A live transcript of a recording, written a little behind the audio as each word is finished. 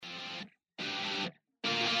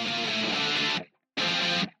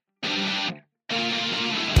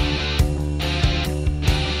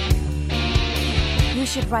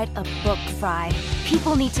should write a book, Fry.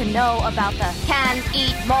 People need to know about the can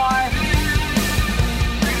eat more.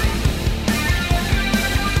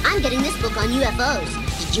 I'm getting this book on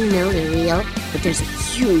UFOs. Did you know they're real? But there's a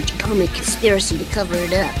huge government conspiracy to cover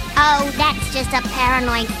it up. Oh, that's just a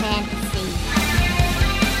paranoid fantasy.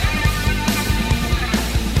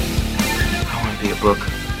 I want to be a book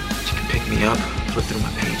that you can pick me up, flip through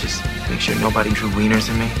my pages, make sure nobody drew wieners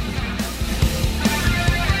in me.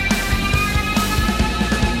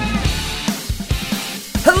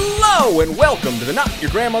 Hello and welcome to the Not Your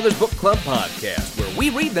Grandmother's Book Club podcast, where we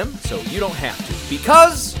read them so you don't have to.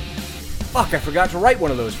 Because, fuck, I forgot to write one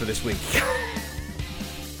of those for this week.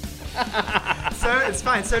 So it's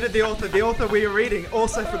fine. So did the author. The author we were reading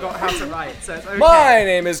also forgot how to write, so it's okay. My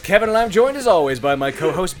name is Kevin, and I'm joined as always by my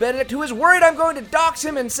co-host Benedict, who is worried I'm going to dox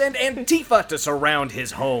him and send Antifa to surround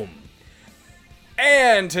his home.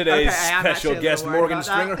 And today's special guest, Morgan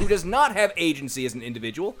Stringer, who does not have agency as an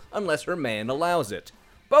individual unless her man allows it.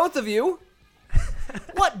 Both of you,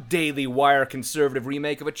 what Daily Wire conservative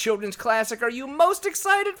remake of a children's classic are you most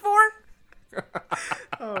excited for?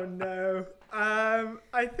 Oh no. Oh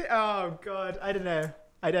god, I don't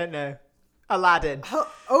know. Aladdin.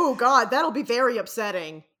 Oh god, that'll be very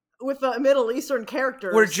upsetting with the Middle Eastern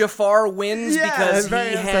characters. Where Jafar wins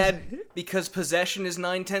Yeah, because possession is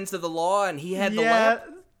 9/10 of the law and he had the lamp?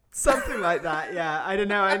 Something like that. Yeah, I don't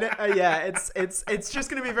know. It's just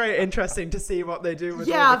going to be very interesting to see what they do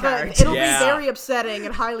with all the characters. It'll be very upsetting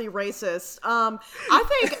and highly racist. I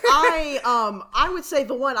think I would say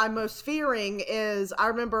the one I'm most fearing is, I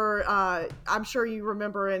remember, I'm sure you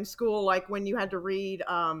remember in school, like when you had to read,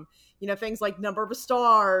 things like Number of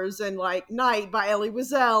Stars and like Night by Elie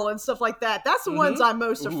Wiesel and stuff like that. That's the ones I'm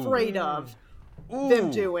most afraid of.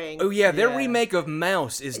 Them doing. Oh yeah, their remake of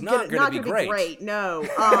Mouse is not going to be great. No.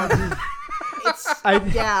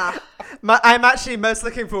 I'm actually most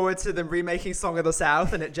looking forward to them remaking Song of the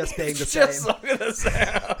South and it just being the same. Song of the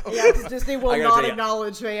South. Yeah, because Disney will not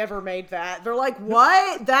acknowledge they ever made that. They're like,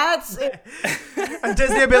 what? That's it. And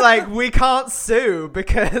Disney will be like, we can't sue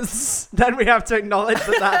because then we have to acknowledge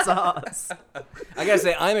that that's ours. I gotta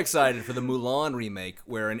say, I'm excited for the Mulan remake,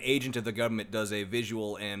 where an agent of the government does a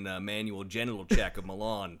visual and manual genital check of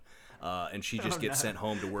Mulan, and she just gets sent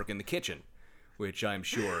home to work in the kitchen, which I'm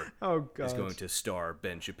sure is going to star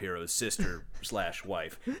Ben Shapiro's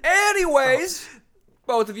sister/wife. Anyways,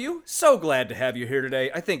 both of you, so glad to have you here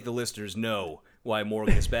today. I think the listeners know why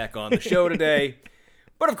Morgan is back on the show today.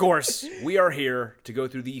 But of course, we are here to go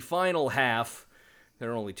through the final half.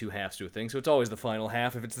 There are only two halves to a thing, so it's always the final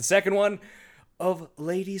half if it's the second one, of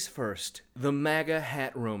Ladies First, the MAGA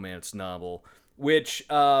hat romance novel, which,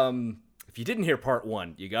 if you didn't hear part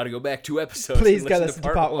one, you got to go back 2 episodes. Please go listen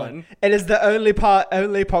to part one. It is the only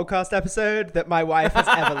podcast episode that my wife has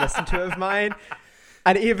ever listened to of mine,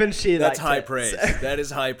 and even she likes it. That's high praise. That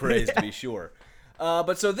is high praise, to be sure.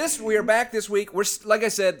 But so we are back this week. We're, like I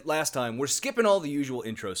said last time, we're skipping all the usual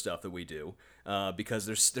intro stuff that we do because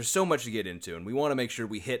there's so much to get into, and we want to make sure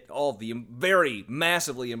we hit all the very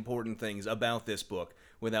massively important things about this book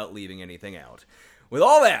without leaving anything out. With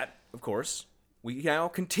all that, of course, we now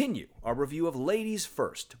continue our review of Ladies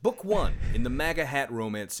First, Book 1 in the MAGA Hat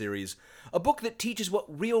Romance series, a book that teaches what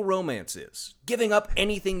real romance is, giving up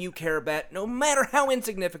anything you care about, no matter how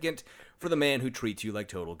insignificant, for the man who treats you like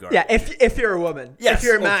total garbage. Yeah, if you're a woman. Yes. If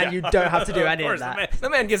you're a man, you don't have to do any of that.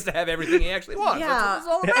 The man gets to have everything he actually wants. Yeah. That's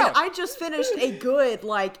what it's all about. I just finished a good,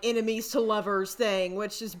 enemies to lovers thing,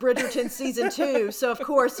 which is Bridgerton Season 2. So, of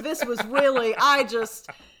course, this was really,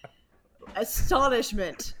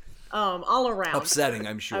 astonishment all around. Upsetting,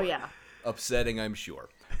 I'm sure. Oh, yeah. Upsetting, I'm sure.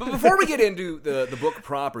 But before we get into the book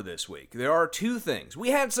proper this week, there are 2 things.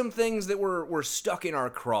 We had some things that were stuck in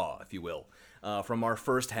our craw, if you will, from our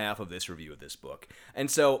first half of this review of this book. And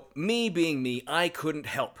so, me being me, I couldn't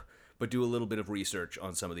help but do a little bit of research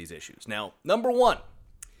on some of these issues. Now, number 1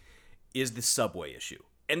 is the subway issue.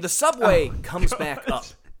 And the subway comes back up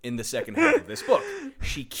in the second half of this book.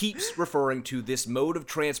 She keeps referring to this mode of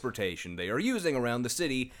transportation they are using around the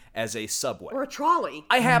city as a subway. Or a trolley.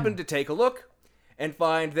 I happened to take a look and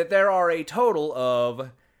find that there are a total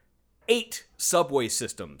of 8 subway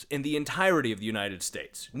systems in the entirety of the United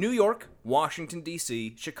States. New York, Washington,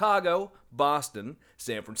 D.C., Chicago, Boston,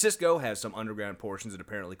 San Francisco has some underground portions that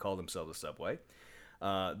apparently call themselves a subway.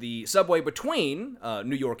 The subway between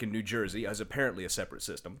New York and New Jersey is apparently a separate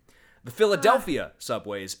system. The Philadelphia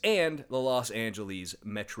subways, and the Los Angeles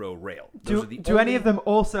Metro Rail. Do any of them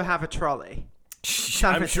also have a trolley?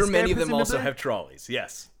 I'm sure many of them also have trolleys,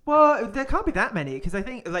 yes. Well, there can't be that many because I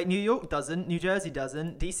think like New York doesn't, New Jersey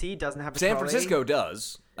doesn't, DC doesn't have a San trolley. Francisco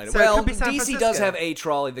does. So it well, could be San DC Francisco. does have a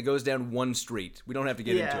trolley that goes down one street. We don't have to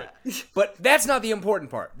get into Yeah. it. But that's not the important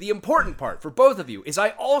part. The important part for both of you is I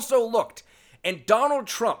also looked, and Donald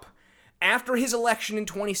Trump, after his election in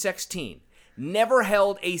 2016, never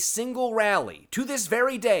held a single rally to this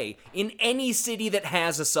very day in any city that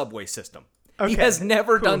has a subway system. He Okay, has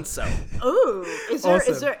never cool. done so. Ooh,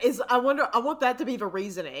 Awesome. I want that to be the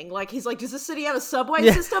reasoning. Like, he's like, does this city have a subway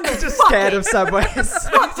Yeah, system? just Fuck scared it. of subways.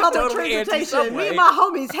 Fuck public Totally transportation. anti-subway. Me and my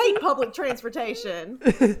homies hate public transportation.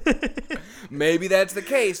 Maybe that's the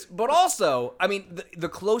case. But also, I mean, the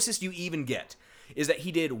closest you even get is that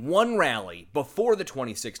he did one rally before the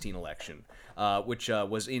 2016 election, which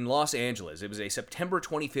was in Los Angeles. It was a September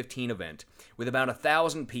 2015 event with about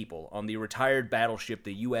 1,000 people on the retired battleship,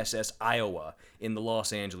 the USS Iowa, in the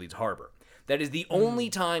Los Angeles harbor. That is the only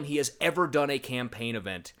time he has ever done a campaign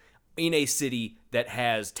event in a city that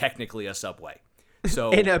has technically a subway.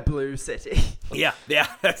 So In a blue city. yeah.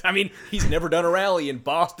 I mean, he's never done a rally in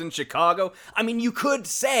Boston, Chicago. I mean, you could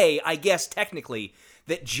say, I guess technically,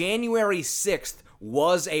 that January 6th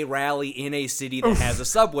was a rally in a city that has a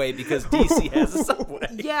subway because DC has a subway.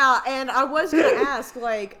 Yeah, and I was going to ask,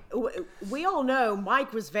 like, we all know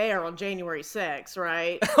Mike was there on January 6th,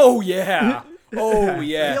 right? Oh, yeah. Oh,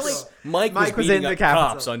 yes. Really? Mike was was beating in the up Capitol.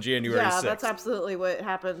 cops on January 6th. Yeah, that's absolutely what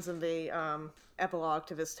happens in the epilogue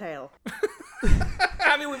to this tale.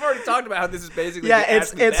 I mean, we've already talked about how this is basically Yeah, the it's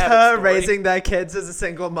Ask Me it's Babbitt her story. raising their kids as a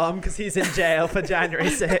single mom because he's in jail for January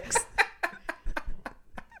 6th.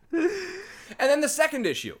 And then the second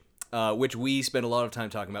issue, which we spent a lot of time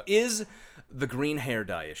talking about, is the green hair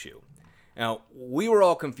dye issue. Now, we were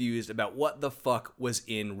all confused about what the fuck was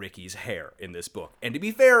in Ricky's hair in this book. And to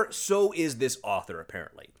be fair, so is this author,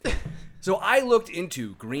 apparently. So I looked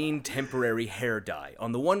into green temporary hair dye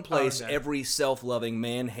on the one place every self-loving,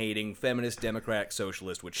 man-hating, feminist, democratic,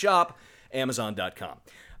 socialist would shop, Amazon.com.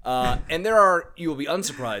 And there are, you will be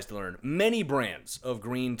unsurprised to learn, many brands of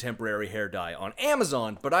green temporary hair dye on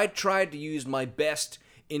Amazon, but I tried to use my best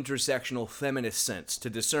intersectional feminist sense to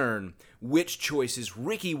discern which choices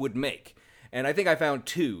Ricky would make. And I think I found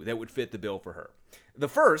two that would fit the bill for her. The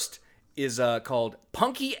first is called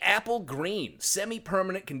Punky Apple Green,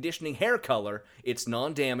 semi-permanent conditioning hair color. It's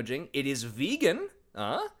non-damaging. It is vegan.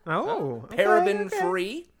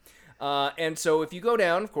 Paraben-free. And so if you go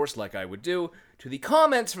down, of course, like I would do, to the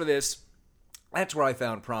comments for this, that's where I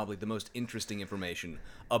found probably the most interesting information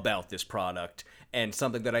about this product and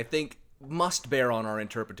something that I think must bear on our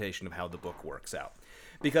interpretation of how the book works out.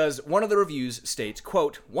 Because one of the reviews states,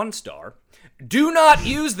 quote, 1 star, "Do not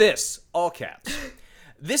use this," all caps.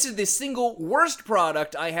 "This is the single worst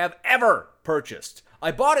product I have ever purchased.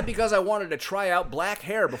 I bought it because I wanted to try out black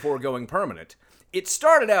hair before going permanent. It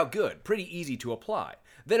started out good, pretty easy to apply.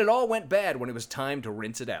 Then it all went bad when it was time to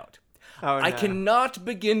rinse it out. Oh, no. I cannot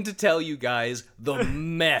begin to tell you guys the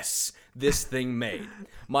mess this thing made.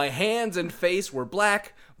 My hands and face were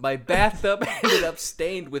black. My bathtub ended up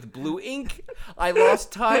stained with blue ink. I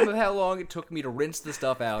lost time of how long it took me to rinse the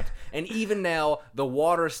stuff out. And even now, the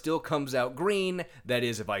water still comes out green. That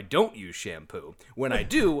is, if I don't use shampoo. When I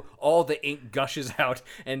do, all the ink gushes out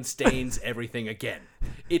and stains everything again.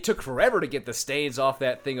 It took forever to get the stains off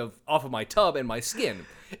of my tub and my skin.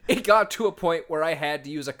 It got to a point where I had to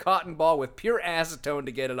use a cotton ball with pure acetone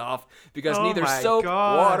to get it off because Oh neither my soap,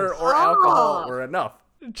 God. water, or alcohol were enough.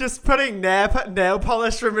 Just putting nail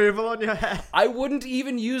polish removal on your hair. I wouldn't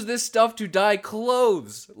even use this stuff to dye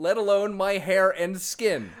clothes, let alone my hair and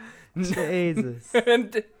skin." Jesus.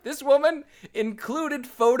 And this woman included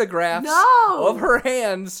photographs No! of her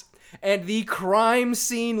hands and the crime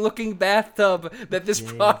scene looking bathtub that this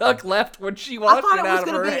product left when she I walked thought it it out was of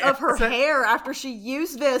going her to be hair. of her hair after she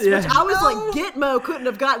used this, Yeah. which I was like, Gitmo couldn't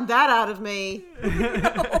have gotten that out of me.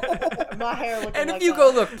 My hair looking And if like you that.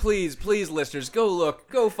 go look, please, listeners,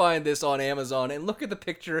 go find this on Amazon and look at the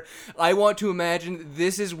picture. I want to imagine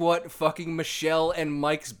this is what fucking Michelle and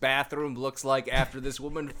Mike's bathroom looks like after this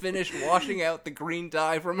woman finished washing out the green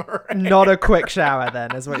dye from her hair. Not a quick shower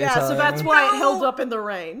then, is what you're Yeah, telling so that's me. why it held up in the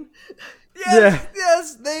rain.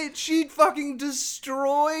 Yes, she fucking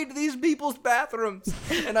destroyed these people's bathrooms.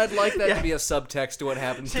 And I'd like that to be a subtext to what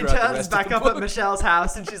happens She throughout the turns rest back of the up book. at Michelle's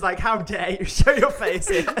house and she's like, "How dare you show your face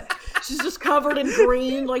here?" She's just covered in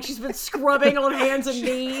green, like she's been scrubbing on hands and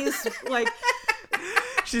knees. Like,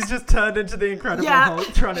 She's just turned into the Incredible Yeah.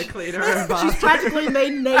 Hulk trying to clean her own she's bathroom. practically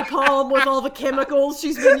made napalm with all the chemicals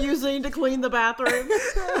she's been using to clean the bathroom.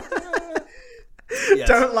 Yes.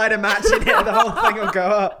 Don't light a match in here, the whole thing will go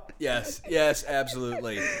up. Yes,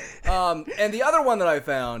 absolutely. And the other one that I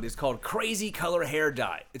found is called Crazy Color Hair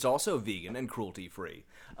Dye. It's also vegan and cruelty-free.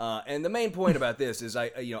 And the main point about this is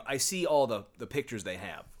I see all the pictures they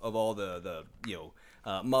have of all the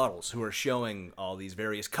models who are showing all these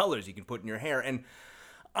various colors you can put in your hair. And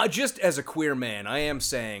just as a queer man, I am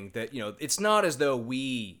saying that, it's not as though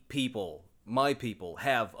my people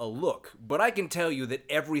have a look, but I can tell you that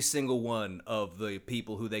every single one of the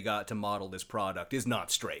people who they got to model this product is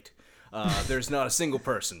not straight. There's not a single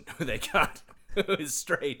person who they got who is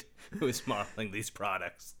straight who is modeling these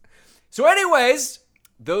products. So anyways,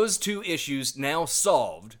 those two issues now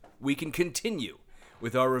solved, we can continue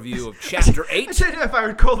with our review of Chapter 8. I don't know if I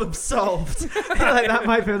would call them solved. I feel like that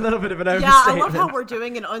might be a little bit of an overstatement. Yeah, I love how we're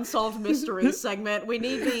doing an Unsolved Mysteries segment. We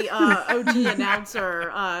need the OG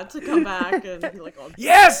announcer to come back and be like, oh,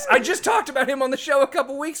 yes! I just talked about him on the show a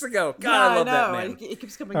couple weeks ago. God, yeah, I love that man. It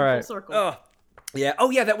keeps coming full circle. Oh,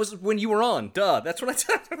 yeah, that was when you were on. Duh, that's what I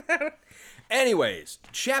talked about. Anyways,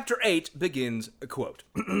 Chapter 8 begins, a quote.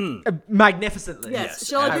 Magnificently. Yes.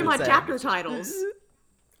 Shall I do my chapter titles?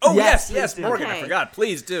 Oh, yes, Morgan, Okay. I forgot.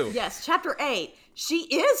 Please do. Yes, Chapter 8. She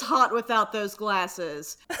is hot without those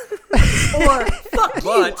glasses. Or, fuck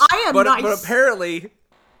you, I am nice. But apparently,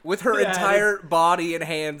 with her entire body and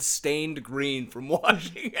hands stained green from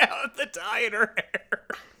washing out the dye in her hair.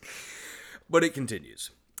 But it continues.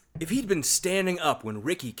 If he'd been standing up when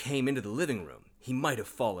Ricky came into the living room, he might have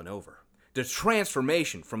fallen over. The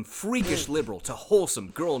transformation from freakish liberal to wholesome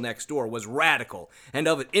girl next door was radical and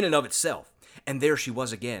in and of itself. And there she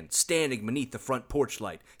was again, standing beneath the front porch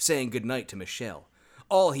light, saying goodnight to Michelle.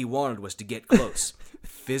 All he wanted was to get close.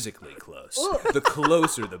 Physically close. The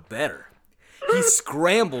closer, the better. He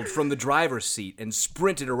scrambled from the driver's seat and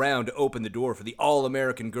sprinted around to open the door for the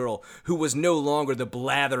all-American girl who was no longer the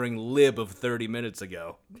blathering lib of 30 minutes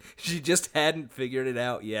ago. She just hadn't figured it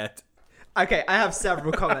out yet. Okay, I have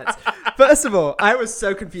several comments. First of all, I was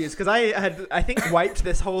so confused because I think, wiped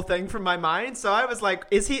this whole thing from my mind. So I was like,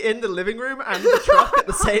 is he in the living room and the truck at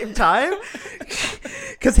the same time?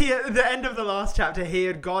 Because at the end of the last chapter, he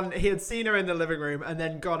had seen her in the living room and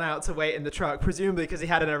then gone out to wait in the truck, presumably because he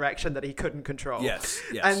had an erection that he couldn't control. Yes.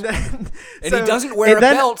 And then, he doesn't wear a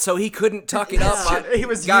belt, so he couldn't tuck it up. He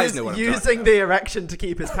was using the erection to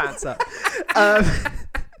keep his pants up.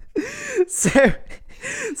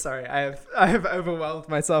 Sorry, I have overwhelmed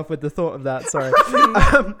myself with the thought of that. Sorry.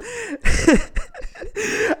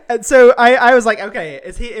 And so I was like, okay,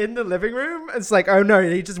 is he in the living room? It's like, oh no,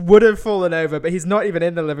 he just would have fallen over, but he's not even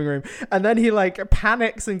in the living room. And then he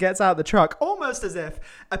panics and gets out of the truck, almost as if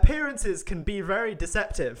appearances can be very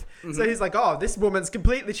deceptive. Mm-hmm. So he's like, oh, this woman's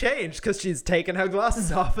completely changed because she's taken her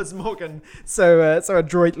glasses off, as Morgan so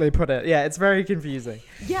adroitly put it. Yeah, it's very confusing.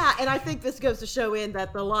 Yeah, and I think this goes to show that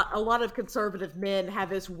a lot of conservative men have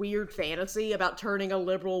this weird fantasy about turning a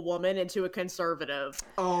liberal woman into a conservative.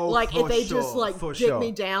 Oh, like if they sure, just get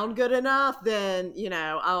me down good enough, then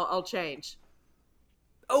I'll change.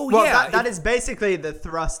 Oh, well, yeah. That is basically the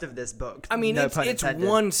thrust of this book. I mean, it's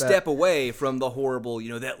one step away from the horrible,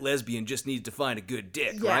 that lesbian just needs to find a good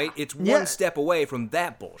dick, right? It's one step away from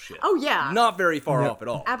that bullshit. Oh, yeah. Not very far off at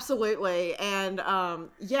all. Absolutely. And,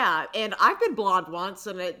 and I've been blonde once,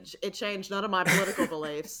 and it changed none of my political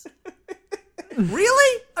beliefs.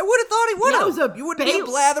 Really? I would have thought he would have. Yeah, you wouldn't be a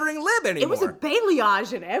blathering lib anymore. It was a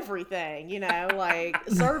balayage and everything, like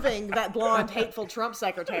serving that blonde, hateful Trump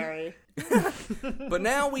secretary. But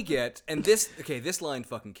now we get, and this line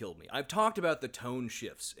fucking killed me. I've talked about the tone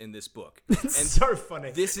shifts in this book. It's so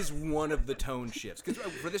funny. This is one of the tone shifts. Because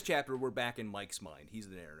for this chapter, we're back in Mike's mind. He's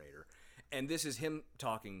the narrator. And this is him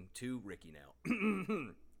talking to Ricky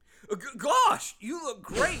now. Gosh, you look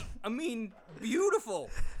great. I mean, beautiful.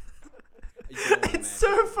 It's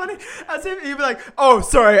so funny, as if you'd be like, "Oh,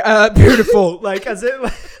 sorry, beautiful," like as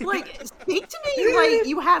if like speak to me like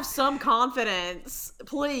you have some confidence,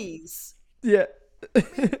 please. Yeah.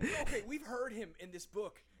 Okay, we've heard him in this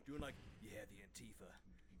book doing the Antifa.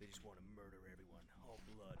 They just want to murder everyone, all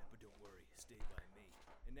blood, but don't worry, stay by me.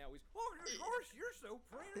 And now he's, of course, you're so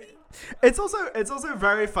pretty. It's also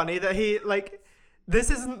very funny that he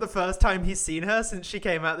this isn't the first time he's seen her since she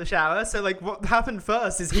came out the shower. So, what happened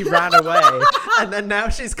first is he ran away. And then now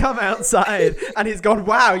she's come outside and he's gone,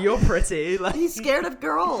 wow, you're pretty. He's scared of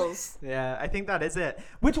girls. Yeah, I think that is it.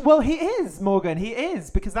 He is, Morgan. He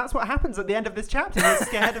is. Because that's what happens at the end of this chapter. He's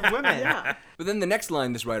scared of women. Yeah. But then the next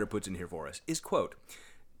line this writer puts in here for us is, quote,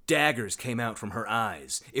 daggers came out from her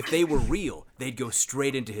eyes. If they were real, they'd go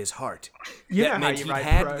straight into his heart. That meant he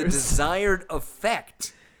had the desired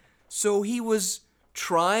effect. So he was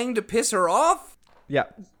trying to piss her off? Yeah.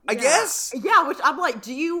 I guess. Yeah, which I'm like,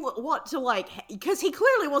 do you want to like? Because he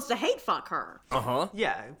clearly wants to hate fuck her.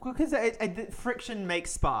 Yeah, because friction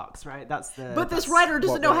makes sparks, right? But this writer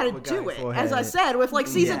doesn't know how to do it. As I said, with like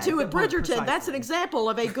season 2 of Bridgerton, that's an example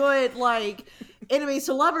of a good like enemies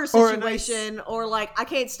to lovers situation, or like I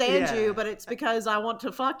can't stand you, but it's because I want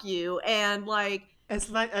to fuck you, and like. It's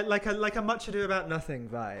like a Much Ado About Nothing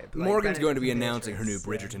vibe. Like Morgan's going to be announcing her new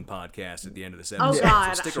Bridgerton podcast at the end of this Oh episode.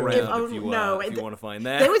 God! So stick around if you want to find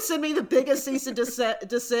that. They would send me the biggest cease and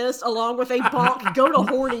desist along with a bonk. Go to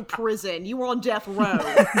horny prison. You were on death row.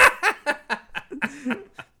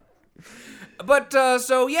 But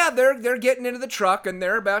so yeah, they're getting into the truck and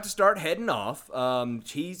they're about to start heading off.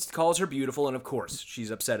 He calls her beautiful, and of course she's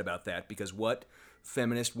upset about that because what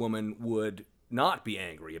feminist woman would not be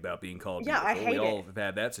angry about being called beautiful? I hate we all it. have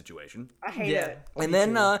had that situation. I hate it. And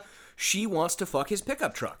then she wants to fuck his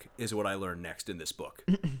pickup truck, is what I learned next in this book.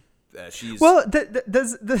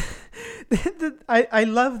 I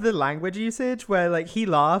love the language usage where like he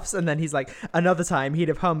laughs and then he's like, another time he'd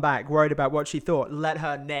have hung back worried about what she thought, let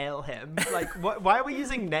her nail him. Like why are we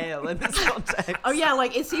using nail in this context? Oh yeah,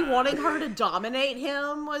 like is he wanting her to dominate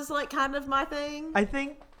him was like kind of my thing. I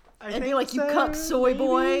think be like, you cuck soy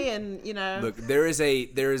boy, and you know. Look, there is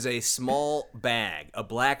a small bag, a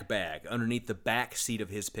black bag, underneath the back seat of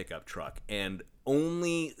his pickup truck, and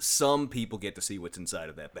only some people get to see what's inside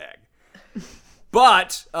of that bag.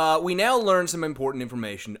 But we now learn some important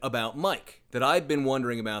information about Mike that I've been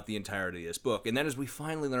wondering about the entirety of this book, and that is we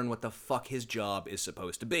finally learn what the fuck his job is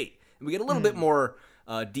supposed to be. And we get a little bit more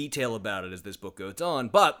detail about it as this book goes on,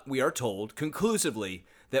 but we are told conclusively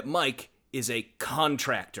that Mike is a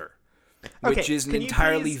contractor, which is an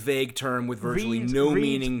entirely vague term with virtually no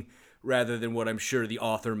meaning rather than what I'm sure the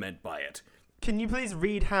author meant by it. Can you please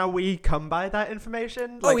read how we come by that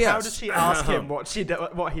information? Like, yes. How does she ask him what he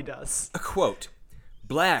does? A quote.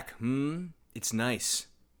 Black, it's nice.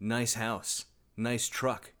 Nice house. Nice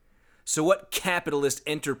truck. So what capitalist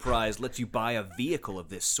enterprise lets you buy a vehicle of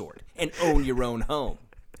this sort and own your own home?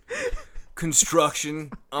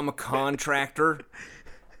 Construction. I'm a contractor.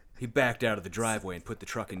 He backed out of the driveway and put the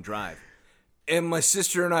truck in drive. And my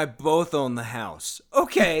sister and I both own the house.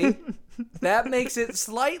 Okay. That makes it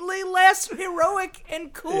slightly less heroic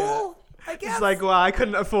and cool, I guess. It's like, well, I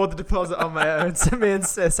couldn't afford the deposit on my own, so me and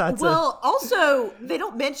sis had to... Well, also, they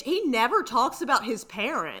don't mention... He never talks about his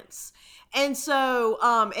parents. And so,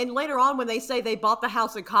 and later on when they say they bought the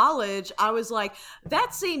house in college, I was like,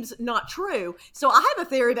 that seems not true. So I have a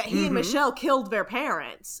theory that he and Michelle killed their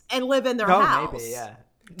parents and live in their house. Maybe, yeah.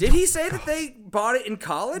 Did he say that they bought it in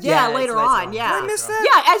college? Yeah, later on, yeah. Did I miss that?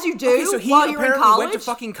 Yeah, as you do. Okay, so he while you're in college, went to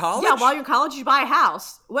fucking college? Yeah, while you're in college, you buy a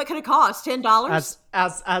house. What could it cost? $10?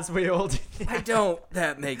 As we all do.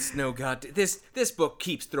 That makes no this book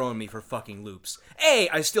keeps throwing me for fucking loops. A,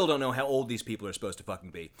 I still don't know how old these people are supposed to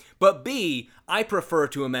fucking be. But B, I prefer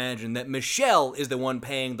to imagine that Michelle is the one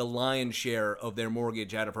paying the lion's share of their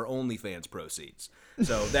mortgage out of her OnlyFans proceeds.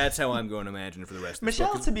 So that's how I'm going to imagine it for the rest of this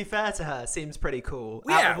Michelle, book. to be fair to her, seems pretty cool.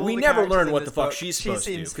 Yeah, we never learn what the fuck she's supposed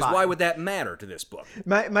to do. Because why would that matter to this book?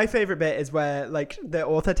 My favorite bit is where like the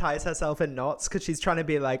author ties herself in knots because she's trying to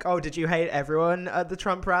be like, oh, did you hate everyone at the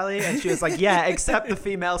Trump rally? And she was like, yeah, except the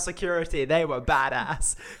female security. They were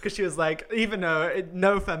badass. Because she was like, even though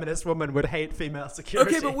no feminist woman would hate female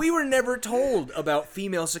security. Okay, but we were never told about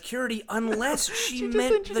female security unless she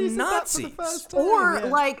meant the Nazis.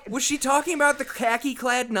 Like... Was she talking about the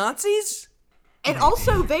khaki-clad Nazis? And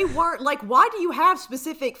also, they weren't, like, why do you have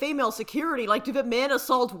specific female security? Like, do the men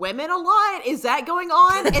assault women a lot? Is that going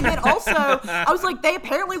on? And then also, I was like, they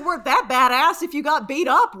apparently weren't that badass if you got beat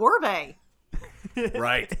up, were they?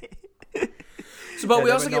 Right. So, but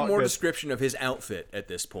we also get more description of his outfit at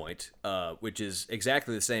this point, which is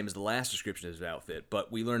exactly the same as the last description of his outfit,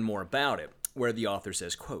 but we learn more about it, where the author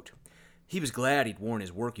says, quote, he was glad he'd worn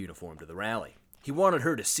his work uniform to the rally. He wanted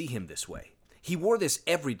her to see him this way. He wore this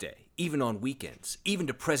every day, even on weekends, even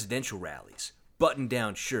to presidential rallies.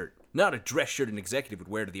 Button-down shirt, not a dress shirt an executive would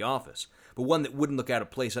wear to the office, but one that wouldn't look out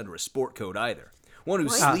of place under a sport coat either. One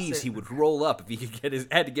whose sleeves he would roll up if he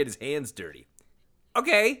had to get his hands dirty.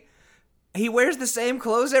 Okay, he wears the same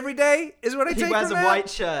clothes every day, is what I take from that? He wears a white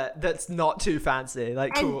shirt that's not too fancy.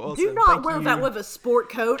 Like, and cool, awesome. Do not wear that with a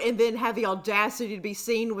sport coat and then have the audacity to be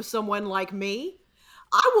seen with someone like me.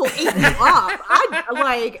 I will eat you up.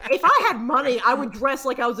 If I had money, I would dress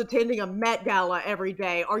like I was attending a Met Gala every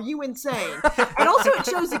day. Are you insane? And also it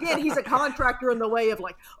shows again, he's a contractor in the way of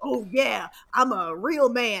like, oh yeah, I'm a real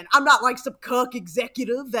man. I'm not like some cuck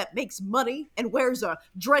executive that makes money and wears a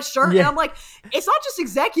dress shirt. Yeah. And I'm like, it's not just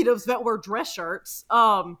executives that wear dress shirts.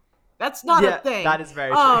 That's not a thing. That is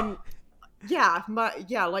very true.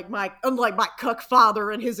 unlike my cuck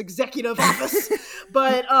father in his executive office,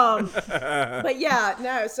 but yeah,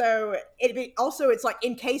 no. So it's like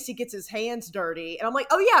in case he gets his hands dirty, and I'm like,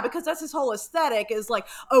 oh yeah, because that's his whole aesthetic is like,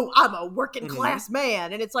 oh, I'm a working class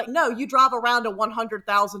man, and it's like, no, you drive around a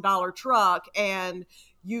 $100,000 truck, and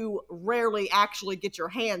you rarely actually get your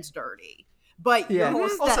hands dirty, but your whole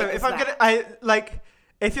aesthetic also,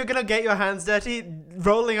 if you're gonna get your hands dirty,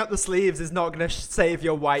 rolling up the sleeves is not gonna save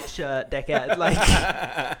your white shirt, dickhead.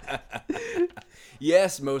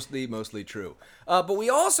 Yes, mostly true. But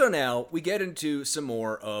we also we get into some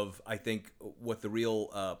more of, I think, what the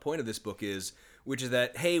real point of this book is, which is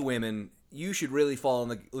that, hey, women, you should really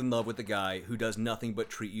fall in love with the guy who does nothing but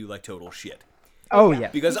treat you like total shit. Oh yeah.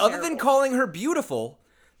 Because other than calling her beautiful,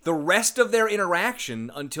 the rest of their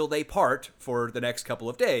interaction until they part for the next couple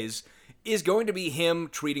of days is going to be him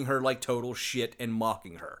treating her like total shit and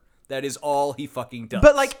mocking her. That is all he fucking does.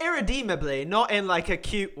 But irredeemably, not in a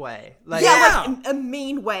cute way. Like a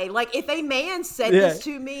mean way. Like if a man said this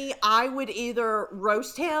to me, I would either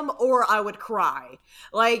roast him or I would cry.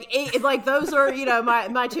 Those are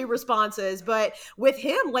my two responses. But with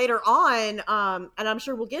him later on, and I'm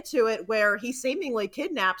sure we'll get to it, where he seemingly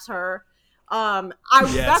kidnaps her.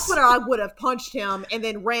 That's when I would have punched him and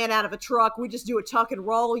then ran out of a truck. We just do a tuck and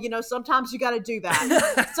roll. Sometimes you got to do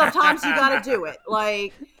that. Sometimes you got to do it.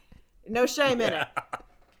 No shame in it.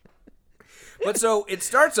 But so it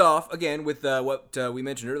starts off again with what we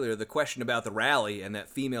mentioned earlier, the question about the rally and that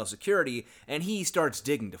female security, and he starts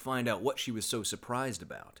digging to find out what she was so surprised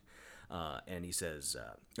about. And he says,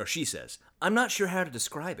 or she says, I'm not sure how to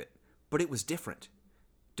describe it, but it was different.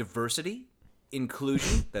 Diversity?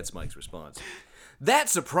 Inclusion? That's Mike's response. That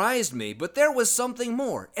surprised me, but there was something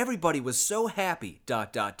more. Everybody was so happy, ...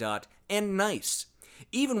 and nice.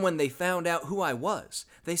 Even when they found out who I was,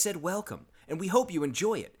 they said welcome, and we hope you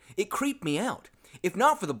enjoy it. It creeped me out. If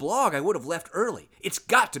not for the blog, I would have left early. It's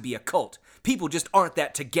got to be a cult. People just aren't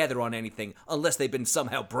that together on anything unless they've been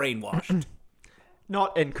somehow brainwashed.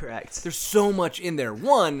 Not incorrect. There's so much in there.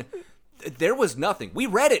 One, there was nothing. We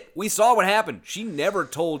read it. We saw what happened. She never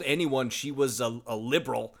told anyone she was a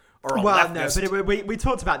liberal or a leftist. No, but we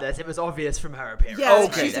talked about this. It was obvious from her appearance. Yeah,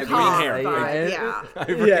 okay, she's a green cop. hair.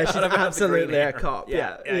 Yeah, she's absolutely a cop.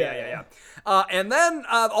 Yeah. And then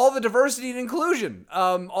all the diversity and inclusion.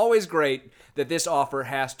 Always great that this offer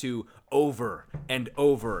has to over and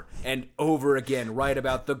over and over again write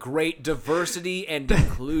about the great diversity and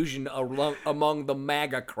inclusion among the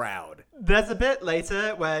MAGA crowd. There's a bit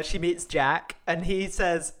later where she meets Jack and he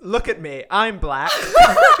says, look at me, I'm black.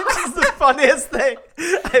 Which is the funniest thing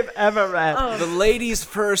I've ever read. The ladies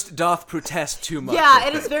first doth protest too much. Yeah,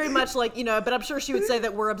 it is very much but I'm sure she would say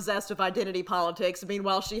that we're obsessed with identity politics.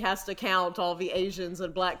 Meanwhile, she has to count all the Asians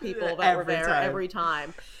and black people that were there every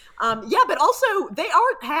time. But also they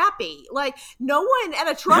aren't happy. No one at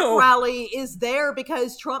a Trump rally is there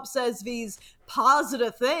because Trump says these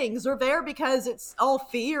positive things. They're there because it's all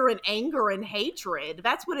fear and anger and hatred.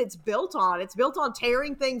 That's what it's built on. It's built on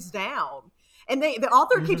tearing things down. And the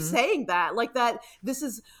author keeps saying that this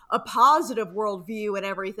is a positive worldview and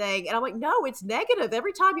everything. And I'm like, no, it's negative.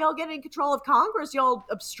 Every time y'all get in control of Congress, y'all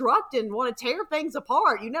obstruct and want to tear things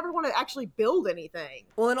apart. You never want to actually build anything.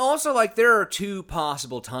 Well, and also, there are two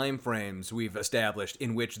possible time frames we've established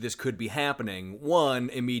in which this could be happening. One,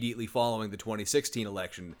 immediately following the 2016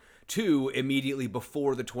 election. Two, immediately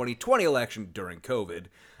before the 2020 election during COVID.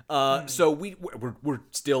 So we're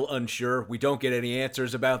still unsure. We don't get any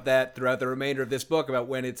answers about that throughout the remainder of this book about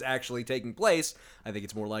when it's actually taking place. I think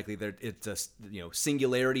it's more likely that it's a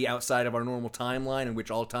singularity outside of our normal timeline in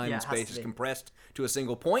which all time and space is compressed to a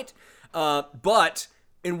single point. But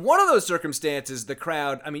in one of those circumstances, the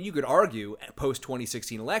crowd, you could argue post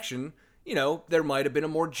 2016 election, there might have been a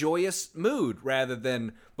more joyous mood rather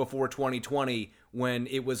than before 2020 when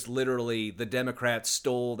it was literally the Democrats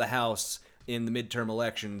stole the House in the midterm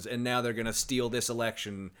elections, and now they're going to steal this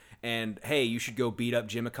election, and hey, you should go beat up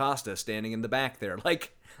Jim Acosta standing in the back there.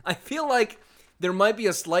 I feel like there might be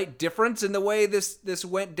a slight difference in the way this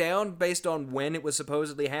went down based on when it was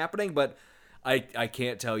supposedly happening, but I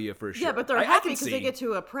can't tell you for sure. Yeah, but they're happy because they get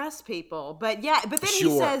to oppress people. But then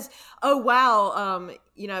he says, oh, wow,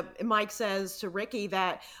 Mike says to Ricky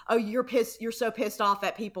that, oh, you're so pissed off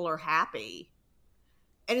that people are happy.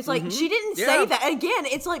 And it's she didn't say that. Again,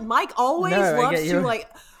 it's Mike always loves to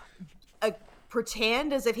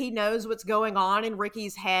pretend as if he knows what's going on in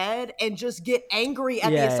Ricky's head and just get angry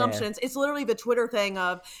at the assumptions. It's literally the Twitter thing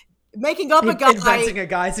of making up a guy. Inventing a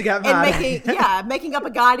guy to get mad at. Making up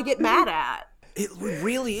a guy to get mad at. It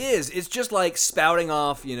really is. It's just like spouting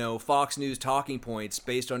off, Fox News talking points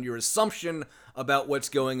based on your assumption about what's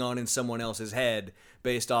going on in someone else's head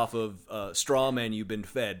based off of straw men you've been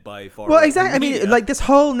fed by far. Well, exactly. I mean, like this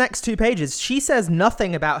whole next 2 pages, she says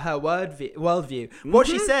nothing about her worldview. What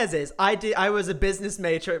she says is, I was a business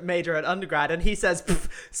major at undergrad, and he says,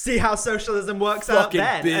 see how socialism works out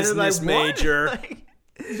then. Fucking business major.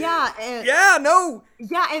 And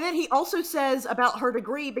then he also says about her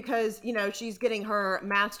degree, because she's getting her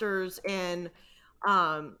master's in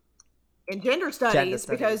gender studies,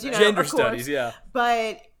 because gender of course, studies, yeah.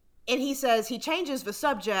 And he says he changes the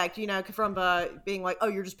subject, from being like, oh,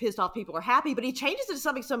 you're just pissed off people are happy, but he changes it to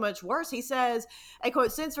something so much worse. He says, I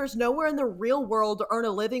quote, since there's nowhere in the real world to earn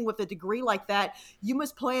a living with a degree like that, you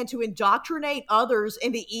must plan to indoctrinate others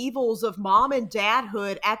in the evils of mom and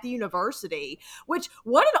dadhood at the university. Which,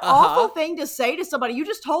 what an awful thing to say to somebody. You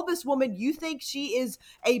just told this woman you think she is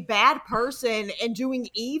a bad person and doing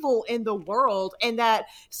evil in the world, and that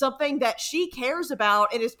something that she cares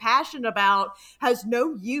about and is passionate about has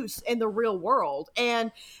no use in the real world.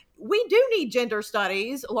 And we do need gender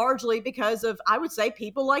studies largely because of, I would say,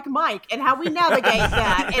 people like Mike and how we navigate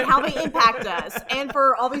that and how they impact us, and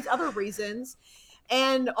for all these other reasons.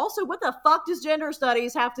 And also, what the fuck does gender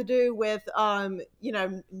studies have to do with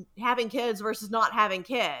having kids versus not having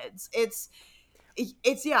kids? It's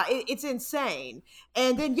insane.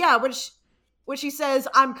 And then when she says,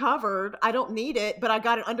 I'm covered, I don't need it, but I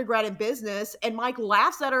got an undergrad in business. And Mike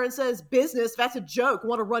laughs at her and says, business? That's a joke.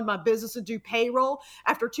 Want to run my business and do payroll?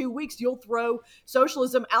 After 2 weeks, you'll throw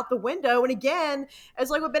socialism out the window. And again,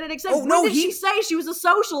 as like what Benedict said, she say she was a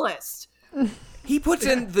socialist? He puts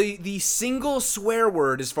in the single swear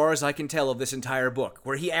word, as far as I can tell, of this entire book,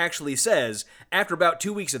 where he actually says, after about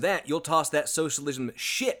 2 weeks of that, you'll toss that socialism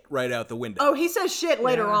shit right out the window. Oh, he says shit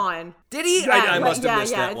later on. Did he? Yeah, I must have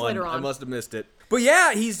missed that one. Later on. I must have missed it. But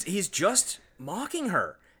yeah, he's just mocking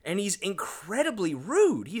her, and he's incredibly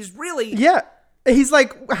rude. He's really... Yeah. He's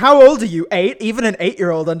like, how old are you? 8? Even an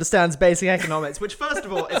 8-year-old understands basic economics, which, first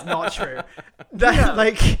of all, is not true.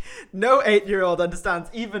 Like, no 8-year-old understands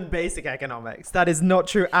even basic economics. That is not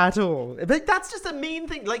true at all. But that's just a mean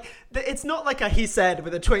thing. Like, it's not like a he said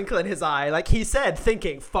with a twinkle in his eye. Like, he said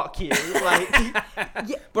thinking, fuck you.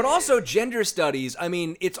 Like, But also, gender studies, I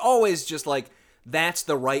mean, it's always just like, that's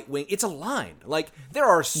the right wing. It's a line. Like, there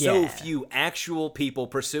are so few actual people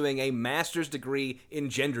pursuing a master's degree in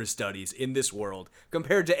gender studies in this world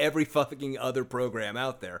compared to every fucking other program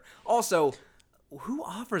out there. Also, who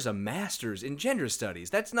offers a master's in gender studies?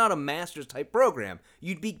 That's not a master's type program.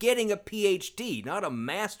 You'd be getting a PhD, not a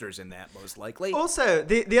master's in that, most likely. Also,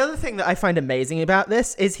 the other thing that I find amazing about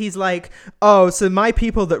this is he's like, oh, so my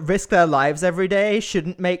people that risk their lives every day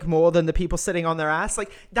shouldn't make more than the people sitting on their ass.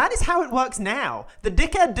 Like, that is how it works now. The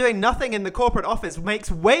dickhead doing nothing in the corporate office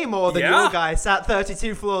makes way more than your guy sat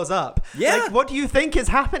 32 floors up. Yeah. Like, what do you think is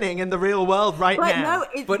happening in the real world now? But no,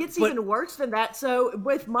 it gets even worse than that. So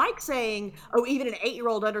with Mike saying, oh, even an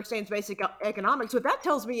 8-year-old understands basic economics, what that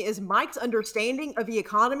tells me is Mike's understanding of the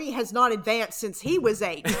economy has not advanced since he was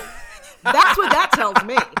 8. That's what that tells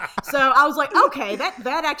me. So I was like, okay,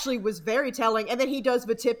 that actually was very telling. And then he does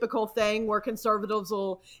the typical thing where conservatives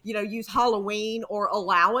will, use Halloween or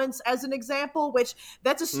allowance as an example, which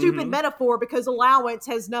that's a stupid metaphor because allowance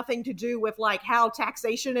has nothing to do with like how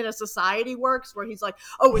taxation in a society works, where he's like,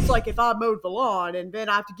 oh, it's like if I mowed the lawn and then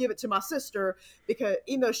I have to give it to my sister because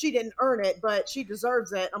even though she didn't earn it, but she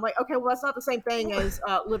deserves it. I'm like, okay, well, that's not the same thing as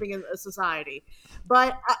living in a society.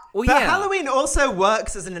 But Halloween also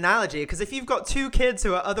works as an analogy, because if you've got 2 kids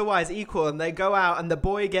who are otherwise equal and they go out and the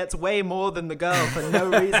boy gets way more than the girl for no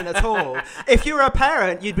reason at all, if you were a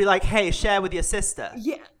parent, you'd be like, hey, share with your sister.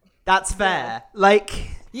 Yeah. That's fair. Like...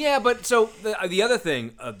 Yeah, but so the other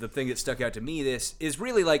thing, the thing that stuck out to me, this is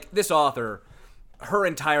really like this author, her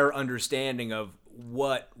entire understanding of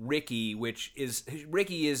what Ricky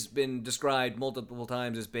has been described multiple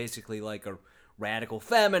times as basically like a radical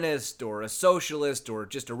feminist or a socialist or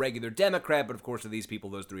just a regular Democrat, but of course to these people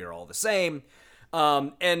those 3 are all the same.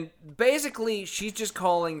 And basically she's just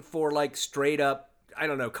calling for like straight up, I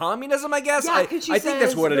don't know, communism, I guess? Yeah, because I think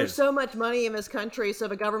that's what it is. There's so much money in this country, so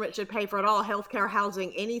the government should pay for it all, healthcare,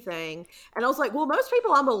 housing, anything. And I was like, well, most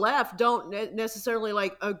people on the left don't necessarily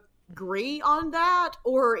like agree on that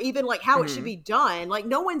or even like how it should be done. Like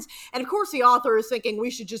no one's, and of course the author is thinking we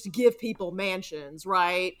should just give people mansions,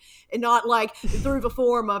 right? And not like through the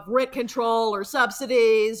form of rent control or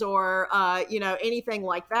subsidies or anything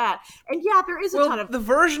like that. And yeah, there is a ton of the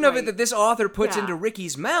version of it that this author puts into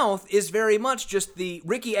Ricky's mouth is very much just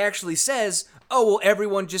Ricky actually says, oh, well,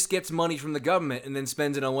 everyone just gets money from the government and then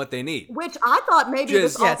spends it on what they need. Which I thought maybe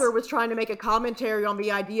this Just- author was trying to make a commentary on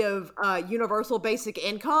the idea of universal basic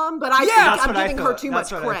income, but I That's think I'm what I giving her thought. too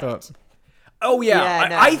That's much what I credit. thought. Oh, yeah. Yeah,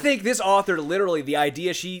 no. I think this author, literally, the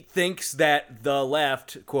idea she thinks that the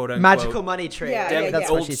left, quote unquote, Magical money tree. Yeah, That's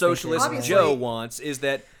old what she's socialist thinking. Obviously. Joe wants is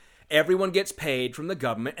that everyone gets paid from the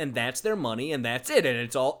government and that's their money and that's it and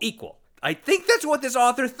it's all equal. I think that's what this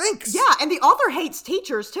author thinks. Yeah, and the author hates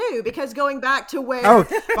teachers too, because going back to where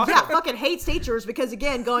fucking hates teachers because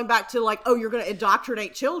again, going back to like, oh, you're gonna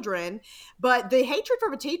indoctrinate children. But the hatred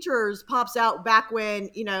for the teachers pops out back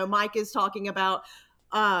when, Mike is talking about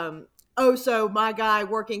so my guy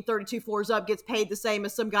working 32 floors up gets paid the same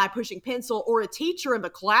as some guy pushing pencil or a teacher in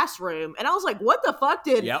the classroom. And I was like, what the fuck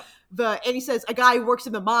did and he says a guy who works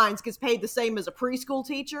in the mines gets paid the same as a preschool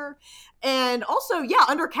teacher. And also,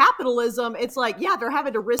 under capitalism, it's like, they're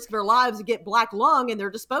having to risk their lives to get black lung and they're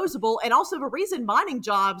disposable. And also the reason mining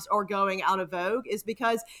jobs are going out of vogue is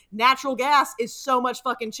because natural gas is so much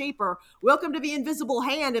fucking cheaper. Welcome to the invisible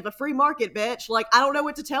hand of a free market, bitch. Like, I don't know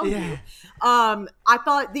what to tell you. I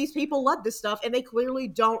thought these people love this stuff and they clearly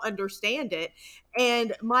don't understand it.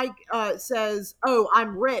 And Mike says, oh,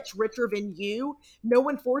 I'm rich, richer than you. No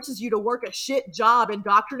one forces you to work a shit job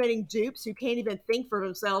indoctrinating dupes who can't even think for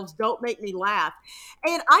themselves. Don't make me laugh.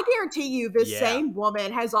 And I guarantee you this same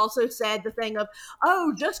woman has also said the thing of,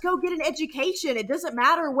 oh, just go get an education. It doesn't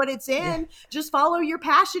matter what it's in. Just follow your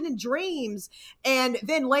passion and dreams. And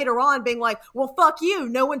then later on being like, well, fuck you.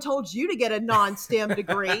 No one told you to get a non-STEM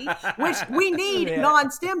degree, which we need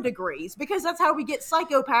non-STEM degrees because that's how we get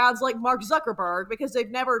psychopaths like Mark Zuckerberg, because they've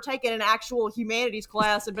never taken an actual humanities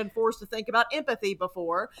class and been forced to think about empathy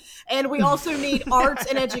before. And we also need arts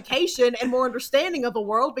and education and more understanding of the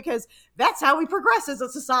world because that's how we progress as a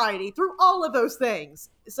society through all of those things.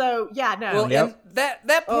 So, Well, and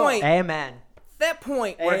that point... Amen. That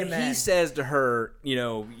point where Amen. he says to her,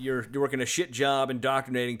 you're working a shit job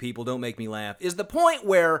indoctrinating people, don't make me laugh, is the point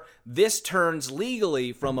where this turns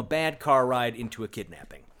legally from a bad car ride into a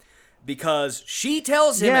kidnapping. Because she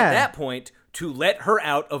tells him at that point to let her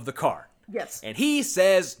out of the car. Yes. And he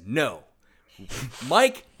says no.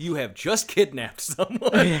 Mike, you have just kidnapped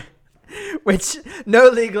someone. Which, no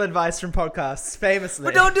legal advice from podcasts, famously.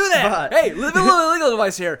 But don't do that. But Hey, legal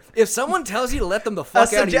advice here. If someone tells you to let them the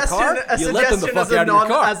fuck out of your car, you let them the fuck out of your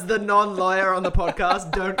car. As the non-lawyer on the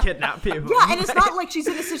podcast, don't kidnap people. Yeah, and it's not like she's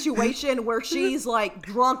in a situation where she's like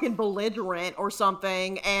drunk and belligerent or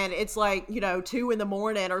something, and it's like, 2 a.m.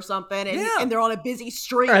 or something, and they're on a busy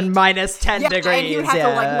street. And minus 10 degrees. And you have to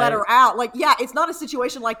let her out. Like, it's not a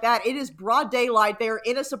situation like that. It is broad daylight. They're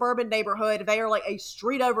in a suburban neighborhood. They are like a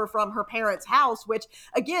street over from her parents' house, which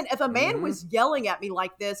again, if a man was yelling at me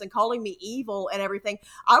like this and calling me evil and everything,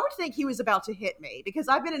 I would think he was about to hit me, because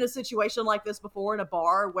I've been in a situation like this before in a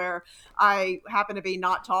bar where I happened to be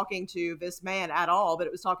not talking to this man at all, but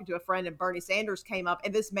it was talking to a friend, and Bernie Sanders came up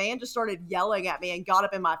and this man just started yelling at me and got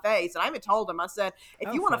up in my face, and I even told him, I said,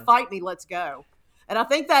 if you want to fight me, let's go. And I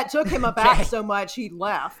think that took him aback so much he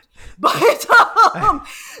left. But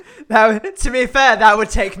to be fair, that would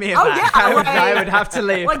take me aback. I would have to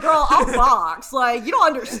leave. Like, girl, I'll box. Like, you don't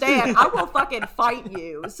understand. I will fucking fight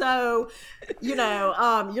you. So, you're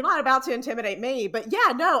not about to intimidate me. But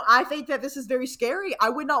I think that this is very scary. I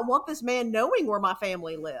would not want this man knowing where my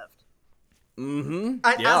family lived. Mm-hmm.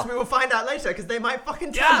 And as we will find out later, because they might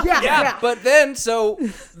fucking tell you. Yeah. But then, so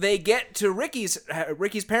they get to Ricky's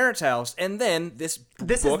parents' house, and then this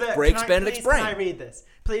book breaks Benedict's brain. Can I read this?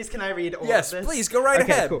 Please, can I read all of this? Yes, please, go right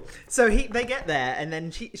ahead. Cool. So they get there, and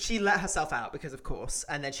then she let herself out, because of course,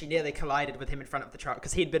 and then she nearly collided with him in front of the truck,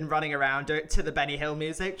 because he'd been running around to the Benny Hill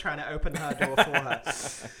music, trying to open her door for her.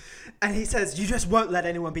 And he says, you just won't let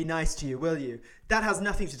anyone be nice to you, will you? That has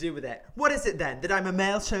nothing to do with it. What is it then? That I'm a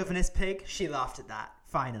male chauvinist pig? She laughed at that,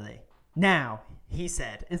 finally. Now, he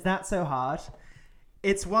said, is that so hard?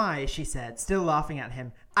 It's why, she said, still laughing at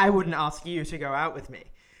him, I wouldn't ask you to go out with me.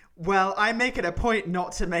 Well, I make it a point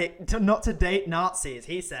not to date Nazis,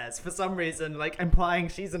 he says, for some reason, like implying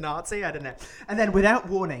she's a Nazi, I don't know. And then without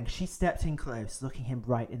warning, she stepped in close, looking him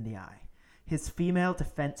right in the eye. His female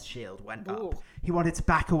defense shield went up. He wanted to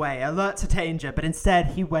back away, alert to danger, but instead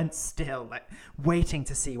he went still, like waiting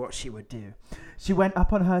to see what she would do. She went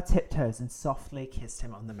up on her tiptoes and softly kissed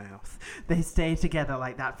him on the mouth. They stayed together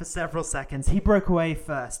like that for several seconds. He broke away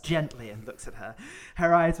first, gently, and looked at her.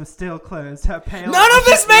 Her eyes were still closed. Her pale... None of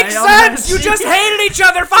this makes sense! You just hated each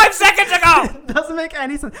other 5 seconds ago! Doesn't make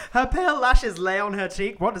any sense. Her pale lashes lay on her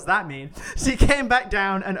cheek. What does that mean? She came back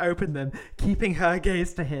down and opened them, keeping her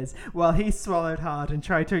gaze to his, while he swallowed hard and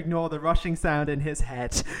tried to ignore the rushing sound in his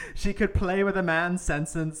head. She could play with a man's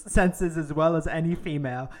senses as well as any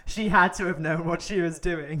female. She had to have known what she was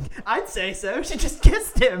doing. I'd say so. She just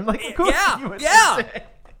kissed him. Like, of course she would. Yeah.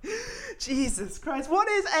 Jesus Christ, what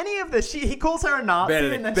is any of this? He calls her a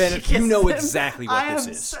Nazi. Bennett, you know exactly what this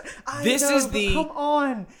is. This is the... Come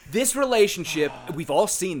on. This relationship, we've all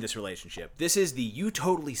seen this relationship. This is the you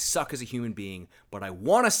totally suck as a human being, but I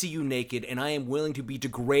want to see you naked, and I am willing to be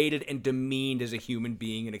degraded and demeaned as a human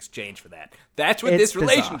being in exchange for that. That's what this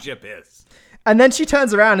relationship is. And then she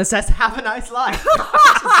turns around and says, have a nice life.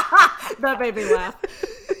 That made me laugh.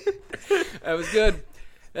 That was good.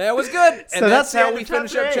 That was good. So And that's how the we end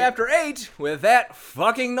of finish up Chapter 8 with that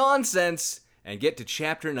fucking nonsense and get to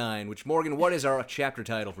Chapter 9, which, Morgan, what is our chapter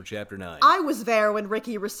title for Chapter 9? I was there when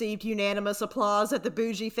Ricky received unanimous applause at the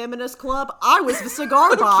Bougie Feminist Club. I was the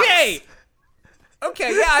cigar box.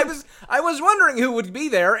 Okay, yeah, I was wondering who would be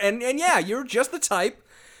there, and yeah, you're just the type.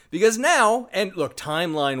 Because now, and look,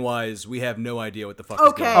 timeline-wise, we have no idea what the fuck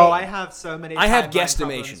is going on. Oh, I have so many. I have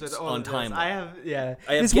guesstimations on timeline. I have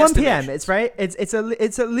it's 1 p.m. It's right. It's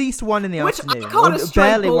at least 1 in the afternoon. Which I caught a straight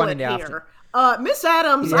barely bullet 1 in the here. afternoon. Miss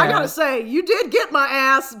Adams, I gotta say, you did get my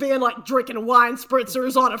ass being like drinking wine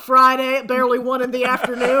spritzers on a Friday at barely 1 in the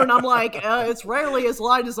afternoon. I'm like, it's rarely as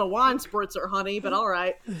light as a wine spritzer, honey, but all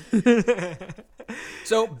right.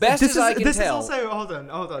 So best as I can tell. This is also hold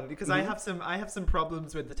on, because I have some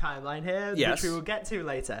problems with the timeline here, which we will get to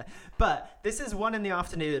later. But this is 1 in the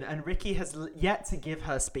afternoon, and Ricky has yet to give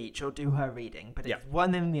her speech or do her reading. But it's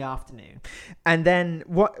 1 in the afternoon, and then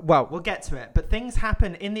what? Well, we'll get to it. But things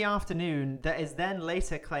happen in the afternoon that is then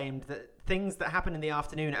later claimed that things that happened in the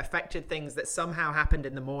afternoon affected things that somehow happened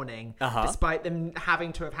in the morning, despite them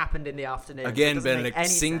having to have happened in the afternoon. Again, Benedict,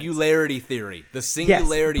 singularity theory. The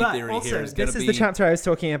singularity theory also, here is going to be... This is the chapter I was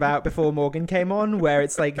talking about before Morgan came on, where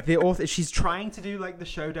it's like the author, she's trying to do like the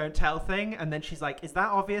show don't tell thing, and then she's like, is that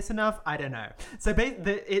obvious enough? I don't know. So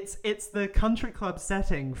it's the country club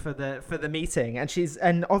setting for the meeting,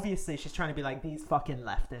 and obviously she's trying to be like, these fucking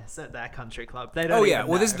leftists at their country club. They don't even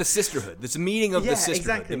know. This is the sisterhood. This is a meeting of the sisterhood.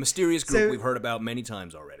 Exactly. The mysterious group we've heard about many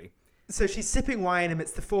times already. So she's sipping wine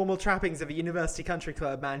amidst the formal trappings of a university country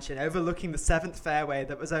club mansion overlooking the 7th fairway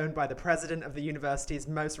that was owned by the president of the university's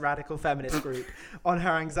most radical feminist group. On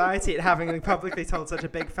her anxiety at having publicly told such a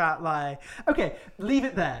big fat lie. Okay, leave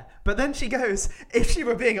it there. But then she goes, if she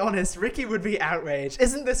were being honest, Ricky would be outraged.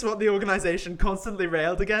 Isn't this what the organization constantly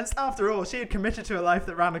railed against? After all, she had committed to a life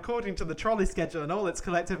that ran according to the trolley schedule and all its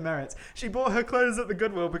collective merits. She bought her clothes at the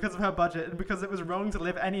Goodwill because of her budget and because it was wrong to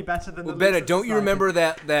live any better than the Bennett, don't you remember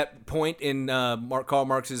that point in Karl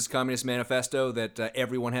Marx's Communist Manifesto that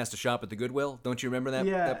everyone has to shop at the Goodwill? Don't you remember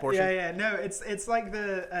that portion? Yeah. No, it's like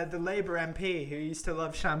the Labour MP who used to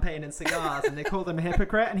love champagne and cigars, and they called him a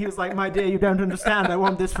hypocrite, and he was like, my dear, you don't understand. I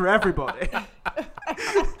want this for everybody.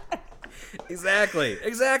 Exactly.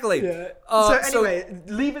 Yeah. So anyway,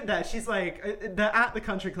 leave it there. She's like, they're at the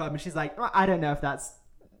country club, and she's like, I don't know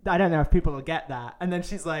if people will get that. And then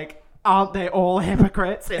she's like, aren't they all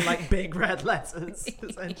hypocrites, in like big red letters,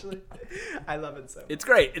 essentially. I love it so much.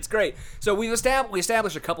 It's great. So we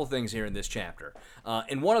established a couple things here in this chapter.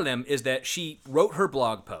 And one of them is that she wrote her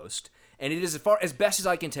blog post, and it is as best as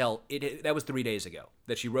I can tell, that was 3 days ago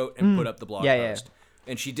that she wrote and put up the blog post.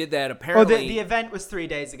 And she did that apparently... the event was 3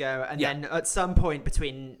 days ago, and then at some point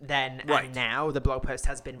between then and now, the blog post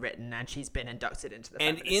has been written, and she's been inducted into the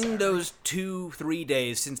feminist ceremony. Those 2-3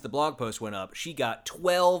 days since the blog post went up, she got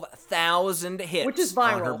 12,000 hits which is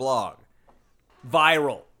viral. On her blog.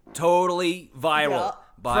 Viral. Totally viral.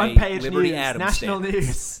 By Front page Liberty news, Adams national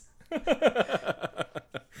standards. news.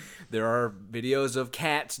 There are videos of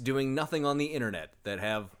cats doing nothing on the internet that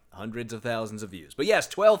have hundreds of thousands of views. But yes,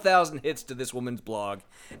 12,000 hits to this woman's blog,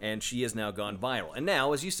 and she has now gone viral. And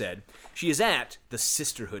now, as you said, she is at the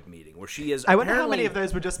sisterhood meeting, where she is I wonder how many of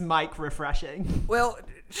those were just mic refreshing. Well,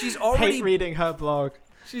 she's already... hate reading her blog.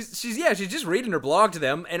 She's just reading her blog to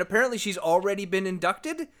them, and apparently she's already been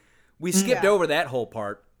inducted. We skipped over that whole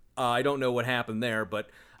part. I don't know what happened there, but...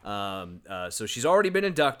 so she's already been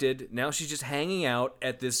inducted. Now she's just hanging out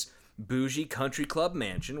at this bougie country club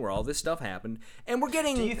mansion where all this stuff happened, and we're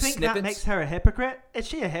getting Do you think snippets. that makes her a hypocrite? Is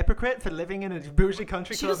she a hypocrite for living in a bougie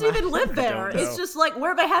country She club doesn't even mansion? live there. don't know. It's just like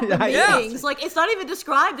where they have the Yeah. meetings. Like it's not even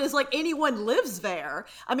described as like anyone lives there.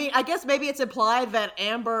 I mean, I guess maybe it's implied that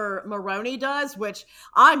Amber Maroney does, which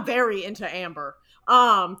I'm very into Amber.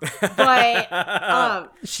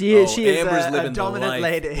 But She is Amber's a living the dominant life.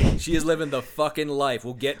 lady. She is living the fucking life.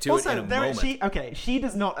 We'll get to it Also, in a moment. she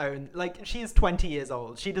does not own, like, she is 20 years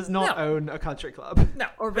old. She does not No. own a country club. No,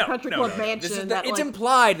 or the country club This mansion. is that, it's like,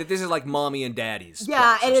 implied that this is like mommy and daddy's.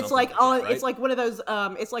 yeah, place or and it's something like that, right? it's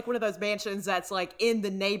like one of those mansions that's like in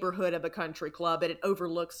the neighborhood of a country club and it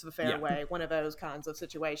overlooks the fairway. One of those kinds of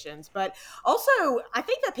situations. But also, I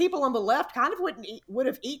think that people on the left kind of would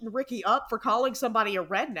have eaten Ricky up for calling somebody a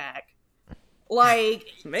redneck. Like,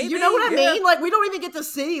 Maybe, you know what I yeah. mean? Like, we don't even get to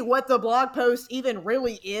see what the blog post even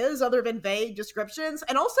really is other than vague descriptions.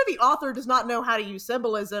 And also the author does not know how to use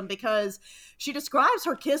symbolism because she describes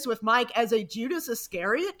her kiss with Mike as a Judas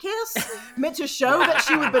Iscariot kiss meant to show that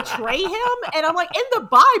she would betray him. And I'm like, in the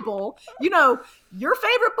Bible, you know, your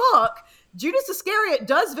favorite book, Judas Iscariot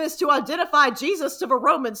does this to identify Jesus to the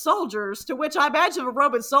Roman soldiers, to which I imagine the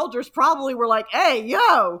Roman soldiers probably were like, hey,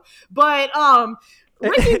 yo. But,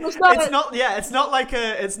 Ricky was not. It's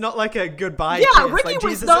not like a goodbye. Yeah, kiss. Ricky Like,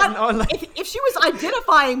 was Jesus not. isn't on, like- If she was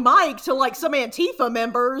identifying Mike to like some Antifa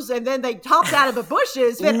members and then they topped out of the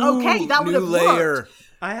bushes, then okay, that would New have layer. worked.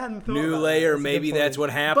 I hadn't thought New about layer. that. a Maybe good that's point. what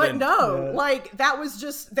happened. But no, like that was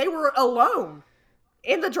just they were alone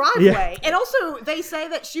in the driveway. And also they say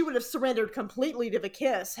that she would have surrendered completely to the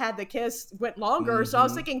kiss had the kiss went longer. So I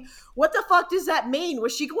was thinking, what the fuck does that mean?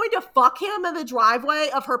 Was she going to fuck him in the driveway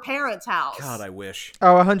of her parents' house? God, I wish.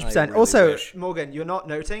 Oh, I 100%. really Also, wish. Morgan, you're not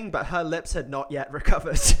noting, but her lips had not yet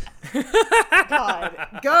recovered. God.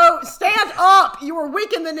 Go stand up. You were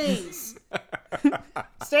weak in the knees.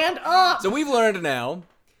 Stand up. So we've learned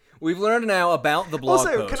now about the blog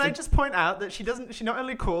Also, post. can I just point out that she not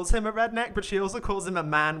only calls him a redneck, but she also calls him a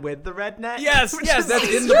man with the redneck. Yes, which yes, is- that's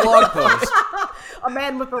in the blog post. A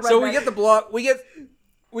man with a red So we neck. get the blog.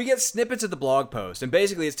 We get snippets of the blog post, and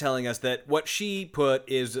basically it's telling us that what she put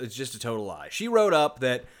is just a total lie. She wrote up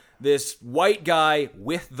that this white guy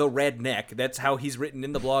with the red neck, that's how he's written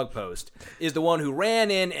in the blog post, is the one who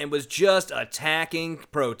ran in and was just attacking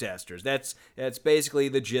protesters. That's basically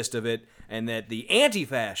the gist of it, and that the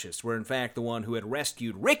anti-fascists were in fact the one who had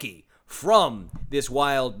rescued Ricky from this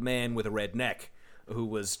wild man with a red neck who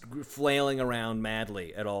was flailing around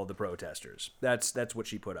madly at all the protesters. That's what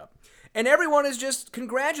she put up. And everyone is just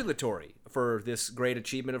congratulatory for this great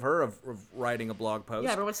achievement of her of writing a blog post.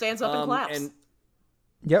 Yeah, everyone stands up and claps.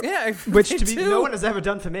 Yep. Yeah, Which me to be too. no one has ever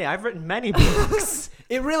done for me. I've written many books.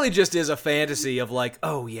 It really just is a fantasy of like,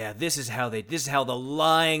 oh yeah, this is how the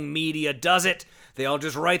lying media does it. They all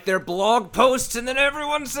just write their blog posts and then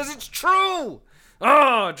everyone says it's true.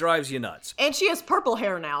 Oh, it drives you nuts. And she has purple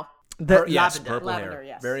hair now. Yes, Lavender. purple Lavender, hair.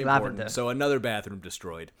 yes. Very important. Lavender. So another bathroom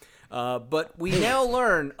destroyed. But we now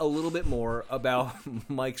learn a little bit more about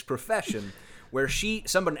Mike's profession, where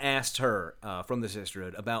someone asked her from the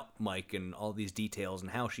sisterhood about Mike and all these details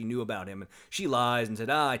and how she knew about him, and she lies and said,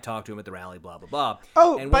 I talked to him at the rally, blah, blah, blah.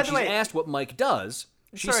 Oh, and by when the she's way- asked what Mike does,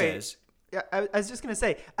 she Sorry. says, Yeah, I was just going to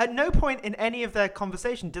say, at no point in any of their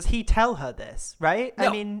conversation does he tell her this, right? No.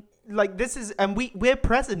 I mean, like, this is, and we're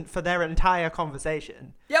present for their entire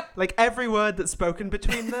conversation. Yep. Like, every word that's spoken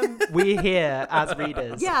between them, we hear as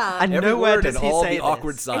readers. Yeah. And every nowhere word does and he all say the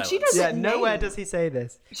awkward this. silence. And she doesn't Yeah, nowhere name- does he say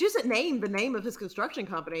this. She doesn't name the name of his construction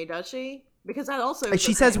company, does she? Because that also is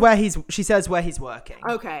She the says thing. where he's working.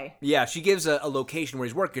 Okay. Yeah, she gives a location where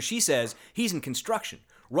he's working because she says he's in construction,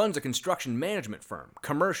 runs a construction management firm,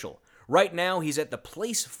 commercial. Right now, he's at the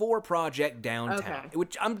Place 4 project downtown, Okay.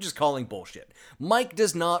 which I'm just calling bullshit. Mike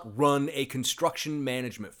does not run a construction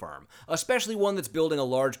management firm, especially one that's building a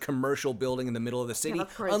large commercial building in the middle of the city,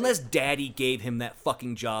 that's crazy. unless Daddy gave him that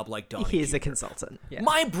fucking job like Donnie He's Jr. a consultant. Yeah.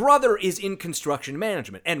 My brother is in construction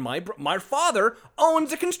management, and my father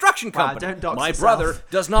owns a construction Wow, company. don't dox My yourself. brother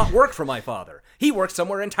does not work for my father. He works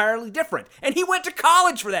somewhere entirely different, and he went to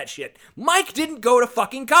college for that shit. Mike didn't go to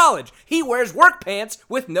fucking college. He wears work pants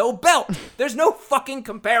with no belt. There's no fucking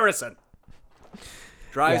comparison.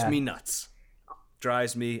 Drives Yeah. me nuts.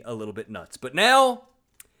 Drives me a little bit nuts. But now,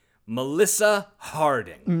 Melissa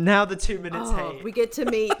Harding. Now the 2 minutes Oh, hate. we get to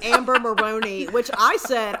meet Amber Maroney, which I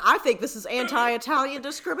said I think this is anti-Italian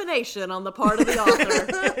discrimination on the part of the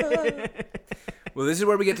author. Well, this is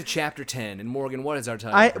where we get to chapter 10. And Morgan, what is our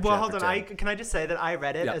title? Well, hold on. Can I just say that I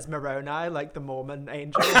read it Yep. as Moroni, like the Mormon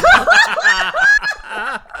angel.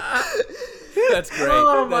 That's great.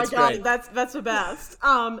 Oh That's my god, great. that's the best.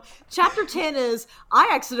 Chapter 10 is I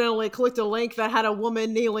accidentally clicked a link that had a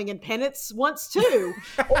woman kneeling in penance once too.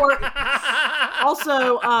 Or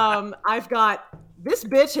also, I've got this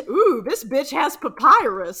bitch has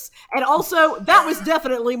papyrus. And also, that was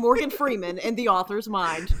definitely Morgan Freeman in the author's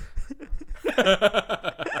mind.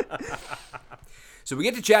 So we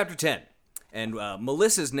get to chapter 10, and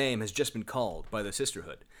Melissa's name has just been called by the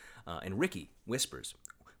sisterhood. And Ricky whispers,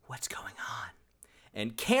 "What's going on?"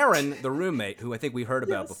 And Karen, the roommate, who I think we heard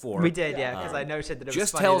about before. We did, yeah, because I noted that it was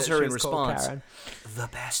just funny tells that her she in was called response, Karen. the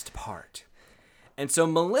best part. And so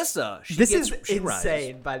Melissa, she This rises. is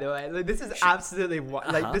insane, by the way. Like, this is absolutely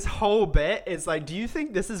like this whole bit is like. Do you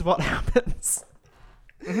think this is what happens?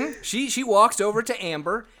 She walks over to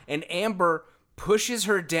Amber, and Amber pushes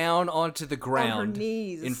her down onto the ground On her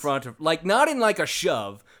knees. in front of, like, not in like a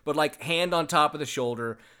shove, but like hand on top of the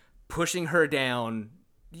shoulder, pushing her down.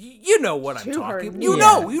 You know what I'm To her talking. knees. You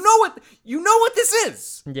know what this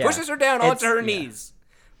is. Yeah. Pushes her down onto her Yeah. knees.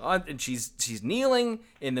 And she's kneeling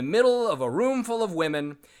in the middle of a room full of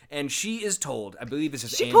women, and she is told, I believe this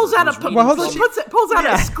is She Amber, pulls out who's a reading Well, hold from- on, pulls out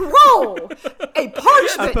Yeah. a scroll, a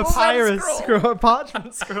parchment. Papyrus scroll. scroll,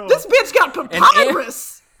 parchment scroll. This bitch got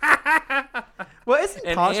papyrus. What isn't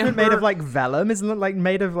and parchment made Amber- of like vellum? Isn't it like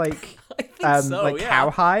made of like I think so, like yeah.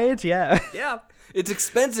 cowhide? Yeah. Yeah, it's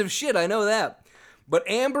expensive shit, I know that. But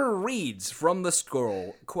Amber reads from the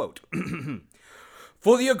scroll, quote,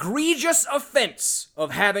 "For the egregious offense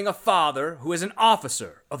of having a father who is an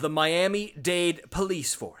officer of the Miami-Dade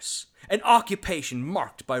police force, an occupation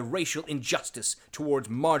marked by racial injustice towards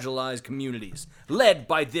marginalized communities, led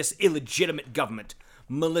by this illegitimate government,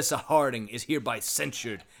 Melissa Harding is hereby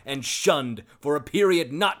censured and shunned for a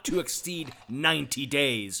period not to exceed 90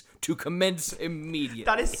 days, to commence immediately."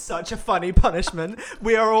 That is such a funny punishment.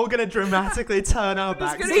 We are all going to dramatically turn our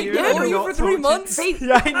backs gonna to you. ignore and you not for 3 talk to months?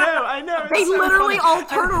 Yeah, I know. They it's so literally funny. all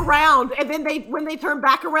turn around, and then when they turn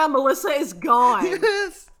back around, Melissa is gone.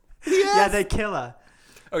 Yes. Yeah, they kill her.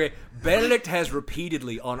 Okay, Benedict has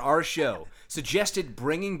repeatedly on our show suggested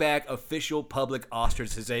bringing back official public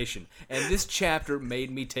ostracization, and this chapter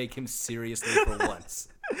made me take him seriously for once.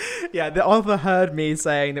 Yeah, the author heard me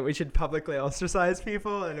saying that we should publicly ostracize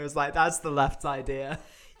people, and it was like, that's the left's idea.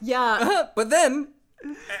 Yeah. But then,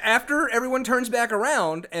 after everyone turns back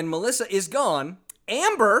around and Melissa is gone,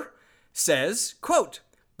 Amber says, quote,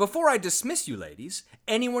 "Before I dismiss you ladies,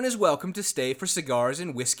 anyone is welcome to stay for cigars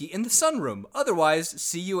and whiskey in the sunroom. Otherwise,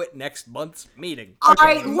 see you at next month's meeting."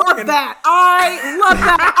 I love that. I love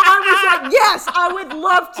that. I was like, yes, I would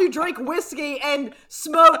love to drink whiskey and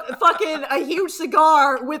smoke fucking a huge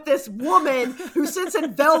cigar with this woman who sits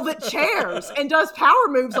in velvet chairs and does power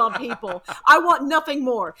moves on people. I want nothing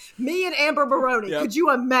more. Me and Amber Baroni, Yep. could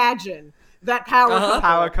you imagine that power couple?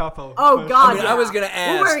 Power couple. Oh, God. I mean, I was gonna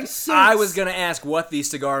We're wearing ask. suits. I was gonna ask what these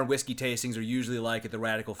cigar and whiskey tastings are usually like at the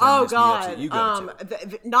radical Oh feminist meetups that God! you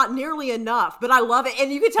go to. Not nearly enough, but I love it,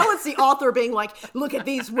 and you can tell it's the author being like, "Look at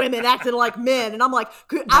these women acting like men," and I'm like,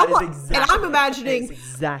 and I'm imagining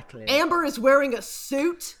exactly. Amber is wearing a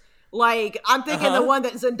suit. Like, I'm thinking the one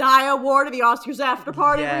that Zendaya wore to the Oscars after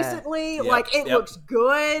party Yeah. recently. Yep, Like, it yep. looks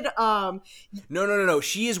good. No.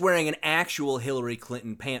 She is wearing an actual Hillary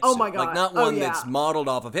Clinton pantsuit. Oh, my God. Like, not Oh, one yeah. that's modeled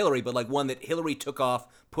off of Hillary, but like one that Hillary took off,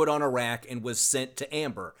 put on a rack, and was sent to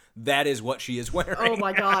Amber. That is what she is wearing. Oh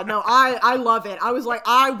my God! No, I love it. I was like,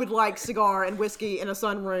 I would like cigar and whiskey in a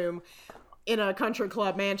sunroom in a country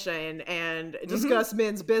club mansion and discuss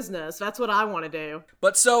men's business. That's what I want to do.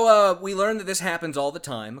 But so we learned that this happens all the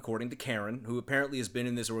time, according to Karen, who apparently has been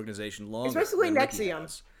in this organization longer. It's basically than Ricky Nexium.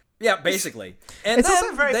 has. Yeah, basically. And It's then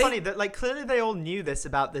also very they- funny that, like, clearly they all knew this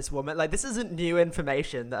about this woman. Like, this isn't new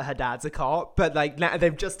information that her dad's a cop, but, like, now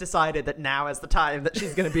they've just decided that now is the time that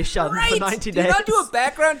she's going to be shunned Right. for 90 Do you days. not do a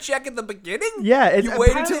background check at the beginning? Yeah, it's you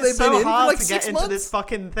wait apparently until they've it's so been in for hard like to 6 get into months. this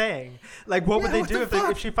fucking thing. Like, what would Yeah, they what do the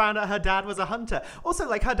if she found out her dad was a hunter? Also,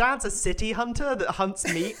 like, her dad's a city hunter that hunts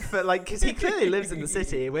meat for, like, because he clearly lives in the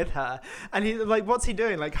city with her, and he, like, what's he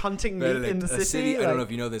doing? Like, hunting meat in the a city? I don't know Like-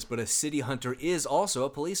 if you know this, but a city hunter is also a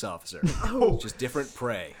police officer. Just different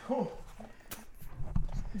prey.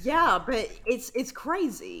 Yeah, but it's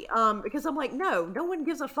crazy. Because I'm like, no one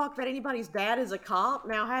gives a fuck that anybody's dad is a cop.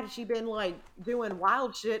 Now, had she been like doing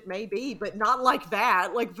wild shit, maybe, but not like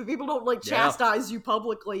that. Like, people don't like Yeah. chastise you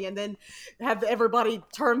publicly and then have everybody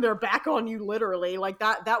turn their back on you literally. Like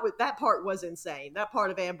that that part was insane. That part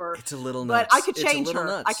of Amber. It's a little But nuts. I could It's a change little her.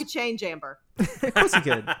 nuts. I could change Amber. Of course he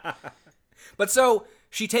could. But so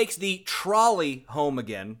she takes the trolley home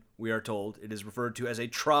again. We are told it is referred to as a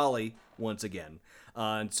trolley once again.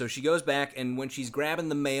 And so she goes back, and when she's grabbing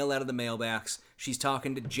the mail out of the mailbox, she's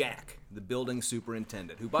talking to Jack, the building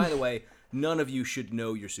superintendent, who, by the way, none of you should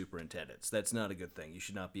know your superintendents. That's not a good thing. You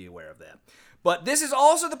should not be aware of that. But this is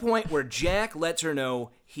also the point where Jack lets her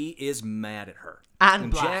know he is mad at her.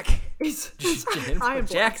 And black.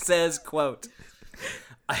 Jack says, quote,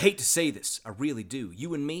 I hate to say this, I really do.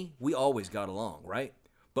 You and me, we always got along, right?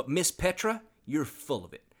 But Miss Petra, you're full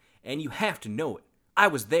of it. And you have to know it. I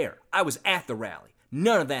was there. I was at the rally.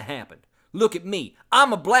 None of that happened. Look at me.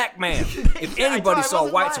 I'm a black man. If anybody saw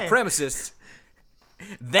white supremacists,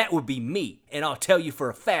 that would be me. And I'll tell you for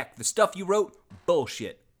a fact, the stuff you wrote,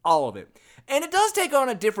 bullshit. All of it. And it does take on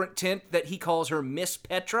a different tint that he calls her Miss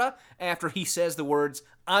Petra after he says the words,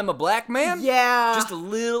 I'm a black man. Yeah. Just a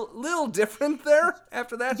little different there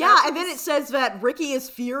after that. Yeah, happens. and then it says that Ricky is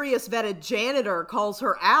furious that a janitor calls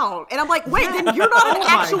her out. And I'm like, wait, then you're not an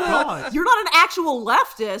actual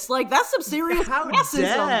leftist. Like, that's some serious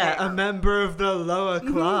racism there. A member of the lower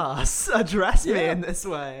class address me in this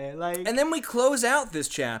way. Like, and then we close out this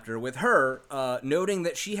chapter with her noting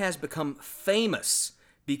that she has become famous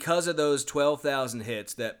because of those 12,000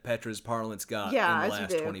 hits that Petra's Parlance got in the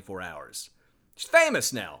last 24 hours. She's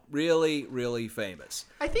famous now. Really, really famous.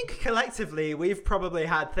 I think collectively we've probably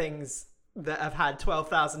had things that have had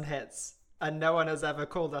 12,000 hits and no one has ever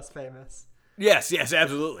called us famous. Yes,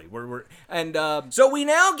 absolutely. So we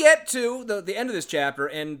now get to the end of this chapter,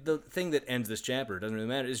 and the thing that ends this chapter, doesn't really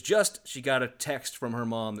matter, is just she got a text from her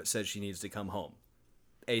mom that says she needs to come home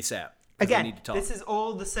ASAP. Again, need to talk. This is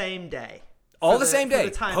all the same day. All the same day.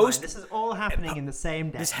 This is all happening in the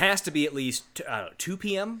same day. This has to be at least 2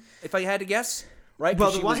 p.m., if I had to guess, right?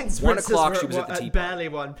 Well, the wine 1 o'clock, she was at the tea party. Barely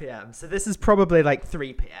 1 p.m., so this is probably like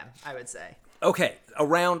 3 p.m., I would say. Okay,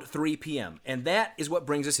 around 3 p.m. And that is what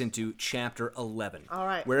brings us into Chapter 11. All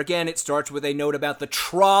right. Where, again, it starts with a note about the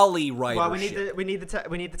trolley ridership. Well, we need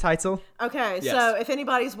the title. Okay, Yes. So if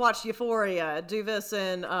anybody's watched Euphoria, do this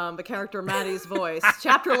in the character Maddie's voice.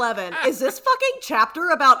 Chapter 11. Is this fucking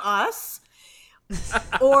chapter about us?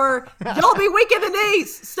 Or y'all be weak in the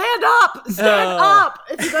knees. Stand up. Stand up.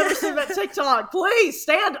 If you've ever seen that TikTok, please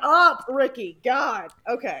stand up, Ricky. God.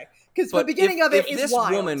 Okay. Because the beginning of it is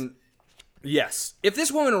wild. Yes. If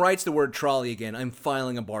this woman writes the word trolley again, I'm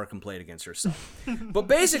filing a bar complaint against herself. But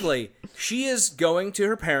basically, she is going to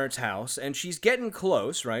her parents' house, and she's getting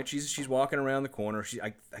close, right? She's walking around the corner.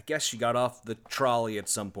 I guess she got off the trolley at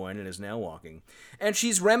some point and is now walking. And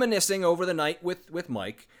she's reminiscing over the night with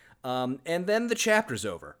Mike. And then the chapter's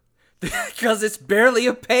over. Because it's barely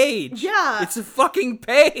a page. Yeah. It's a fucking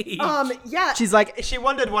page. Yeah. She's like, she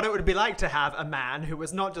wondered what it would be like to have a man who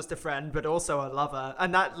was not just a friend, but also a lover.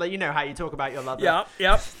 And that, like, you know how you talk about your lover.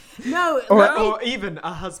 Yep. No. Or even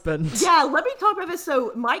a husband. Yeah, let me talk about this.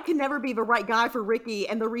 So Mike can never be the right guy for Ricky,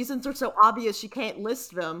 and the reasons are so obvious she can't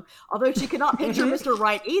list them, although she cannot picture Mr.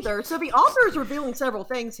 Right either. So the author is revealing several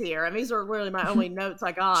things here, and these are really my only notes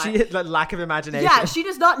I got. She had lack of imagination. Yeah, she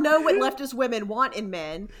does not know what leftist women want in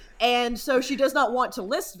men, and so she does not want to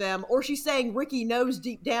list them, or she's saying Ricky knows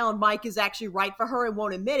deep down Mike is actually right for her and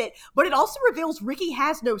won't admit it, but it also reveals Ricky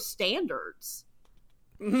has no standards.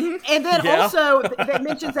 And then also that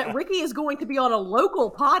mentions that Ricky is going to be on a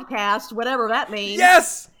local podcast, whatever that means.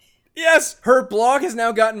 Yes, her blog has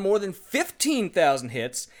now gotten more than 15,000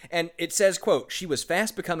 hits, and it says, quote, she was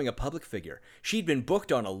fast becoming a public figure. She'd been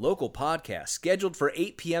booked on a local podcast, scheduled for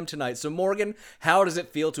 8 p.m. tonight. So, Morgan, how does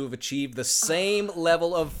it feel to have achieved the same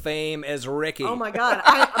level of fame as Ricky? Oh, my God.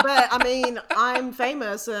 I'm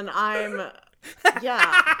famous, and I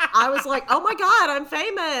was like, oh my God, I'm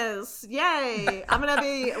famous. Yay. I'm going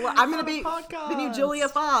to be the new Julia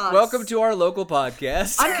Fox. Welcome to our local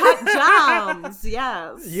podcast. Uncut Gems.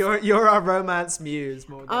 Yes. You're our romance muse,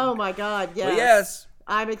 Morgan. Oh my God. Yes. Well, yes.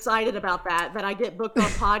 I'm excited about that I get booked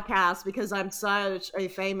on podcasts because I'm such a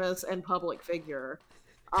famous and public figure.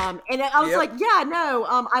 And I was like, yeah, no,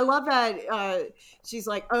 I love that. She's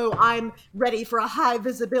like, oh, I'm ready for a high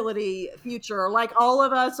visibility future. Like all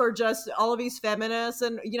of us are just all of these feminists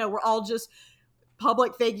and, we're all just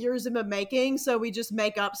public figures in the making. So we just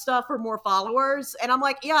make up stuff for more followers. And I'm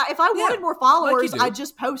like, yeah, if I wanted more followers, I'd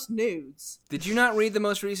just post nudes. Did you not read the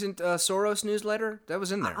most recent Soros newsletter? That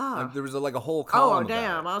was in there. There was a whole column. Oh,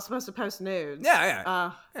 damn. I was supposed to post nudes.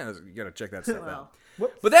 Yeah. You got to check that stuff out.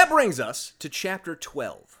 But that brings us to Chapter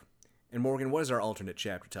 12. And Morgan, what is our alternate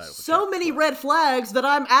chapter title? So many red flags that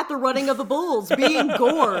I'm at the running of the bulls, being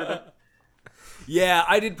gored. Yeah,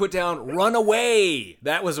 I did put down run away.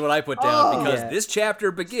 That was what I put down because this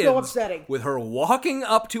chapter begins with her walking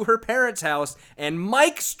up to her parents' house and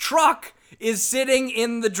Mike's truck is sitting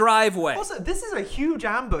in the driveway. Also, this is a huge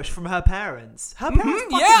ambush from her parents. Her parents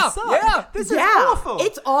fucking suck. Yeah. This is awful.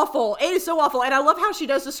 It's awful. It is so awful. And I love how she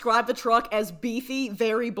does describe the truck as beefy,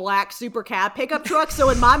 very black super cab pickup truck. So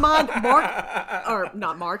in my mind,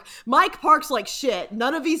 Mike parks like shit.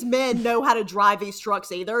 None of these men know how to drive these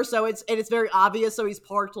trucks either. So it's very obvious. So he's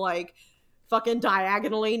parked like fucking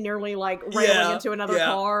diagonally, nearly like railing into another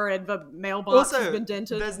car, and the mailbox has been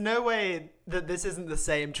dented. There's no way that this isn't the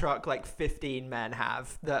same truck like 15 men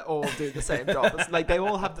have that all do the same job. It's like they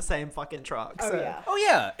all have the same fucking truck. Oh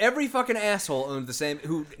yeah, every fucking asshole owns the same,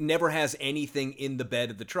 who never has anything in the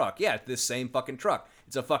bed of the truck. Yeah, it's this same fucking truck.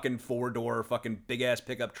 It's a fucking 4-door fucking big ass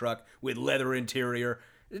pickup truck with leather interior.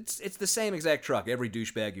 It's the same exact truck every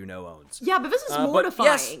douchebag you know owns. Yeah, but this is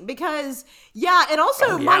mortifying because, and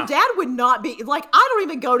also my dad would not be, like, I don't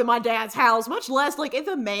even go to my dad's house, much less, like, if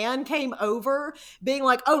a man came over being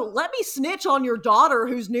like, oh, let me snitch on your daughter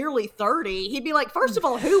who's nearly 30, he'd be like, first of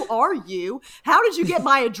all, who are you? How did you get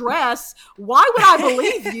my address? Why would I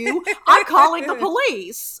believe you? I'm calling the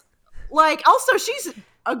police. Like, also, she's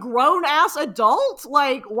a grown-ass adult.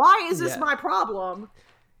 Like, why is this my problem?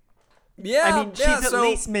 Yeah, I mean, she's at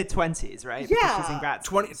least mid-20s, right? Yeah. Because she's in grad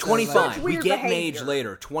school. 25. We weird get an behavior. age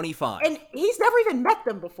later, 25. And he's never even met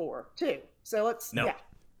them before, too. So let's,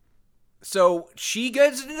 So she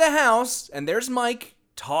goes into the house, and there's Mike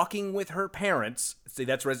talking with her parents. See,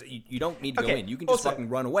 that's you don't need to go in. You can just fucking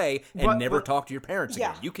run away and never talk to your parents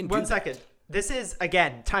again. You can do One second. This is,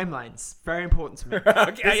 again, timelines. Very important to me.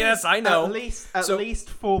 Okay, yes, I know. At least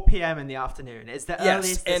 4 p.m. in the afternoon. It's the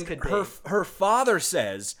earliest this could be. Her father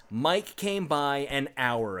says Mike came by an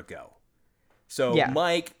hour ago. So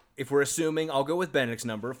Mike, if we're assuming, I'll go with Benedict's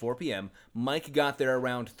number, 4 p.m., Mike got there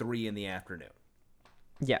around 3 in the afternoon.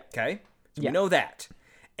 Yeah. Okay? So we know that.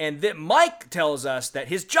 And then Mike tells us that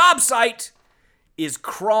his job site is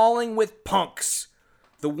crawling with punks,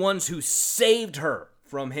 the ones who saved her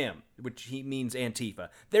from him, which he means Antifa.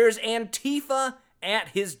 There's Antifa at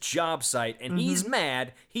his job site, and he's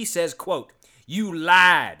mad. He says, quote, "You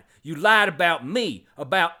lied. You lied about me,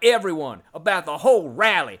 about everyone, about the whole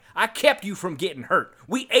rally. I kept you from getting hurt.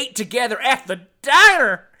 We ate together at the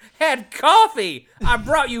diner, had coffee. I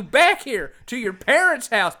brought you back here to your parents'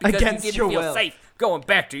 house because Against you your didn't feel will. safe going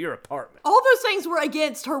back to your apartment." all those things were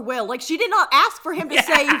against her will. Like, she did not ask for him to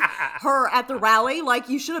save her at the rally. Like,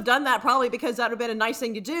 you should have done that probably because that would have been a nice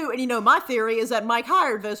thing to do. And, my theory is that Mike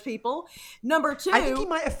hired those people. Number 2. I think he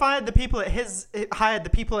might have hired the people at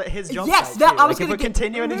his job Yes, site. I was going to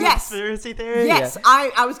continue in the yes. conspiracy theory. Yes,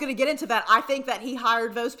 I was going to get into that. I think that he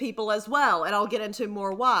hired those people as well, and I'll get into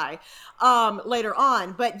more why later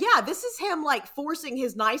on. But yeah, this is him like forcing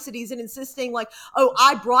his niceties and insisting like, oh,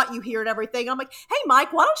 I brought you here and everything. I'm like, hey,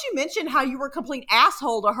 Mike, why don't you mention how you were a complete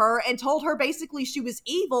asshole to her and told her basically she was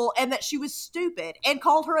evil and that she was stupid and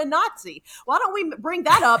called her a Nazi? Why don't we bring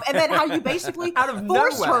that up? And then how you basically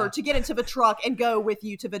forced her to get into the truck and go with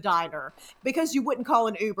you to the diner because you wouldn't call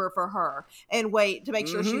an Uber for her and wait to make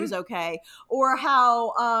sure she was okay. Or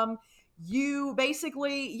how you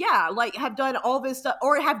basically, have done all this stuff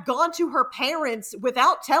or have gone to her parents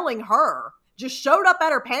without telling her. Just showed up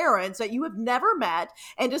at her parents that you have never met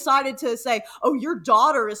and decided to say, oh, your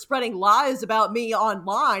daughter is spreading lies about me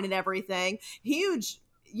online and everything. Huge.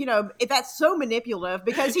 That's so manipulative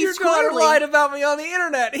because he's Your daughter lied about me on the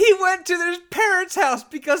internet. He went to their parents' house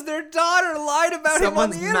because their daughter lied about him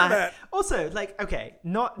on the internet. Also, okay,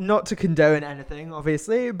 not to condone anything,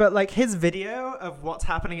 obviously, but his video of what's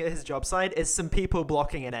happening at his job site is some people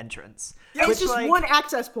blocking an entrance. Yeah, it's just one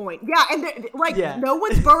access point. Yeah, and no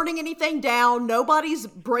one's burning anything down. Nobody's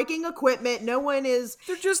breaking equipment. No one is.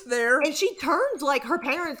 They're just there. And she turned her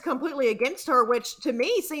parents completely against her, which to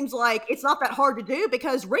me seems like it's not that hard to do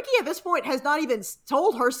because Ricky at this point has not even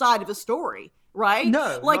told her side of the story, right?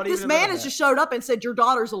 No, this man has just showed up and said your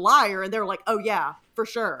daughter's a liar, and they're like, oh yeah, for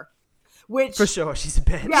sure. Which, for sure, she's a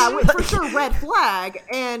bitch. Yeah, for sure, red flag.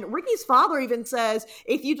 And Ricky's father even says,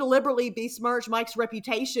 if you deliberately besmirch Mike's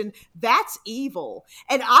reputation, that's evil.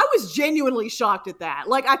 And I was genuinely shocked at that.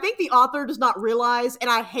 I think the author does not realize, and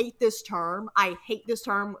I hate this term. I hate this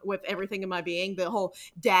term with everything in my being, the whole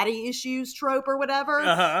daddy issues trope or whatever.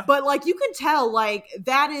 Uh-huh. But, you can tell,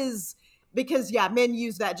 that is because, men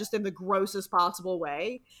use that just in the grossest possible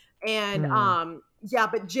way. And,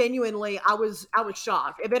 but genuinely, I was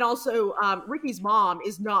shocked. And then also, Ricky's mom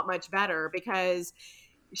is not much better because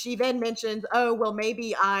she then mentions, oh, well,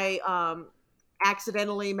 maybe I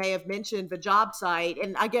accidentally may have mentioned the job site.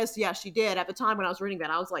 And I guess, yeah, she did. At the time when I was reading that,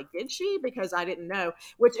 I was like, did she? Because I didn't know.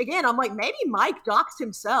 Which, again, I'm like, maybe Mike doxed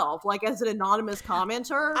himself, like as an anonymous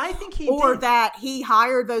commenter. I think he Or did. that he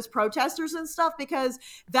hired those protesters and stuff, because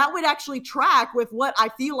that would actually track with what I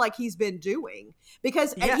feel like he's been doing.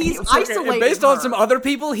 Because he's isolated based her. on some other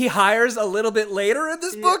people he hires a little bit later in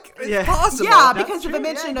this book. It's possible. Yeah, That's because of true. the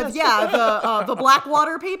mention Yeah, of that's the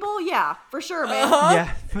Blackwater people. Yeah, for sure, man.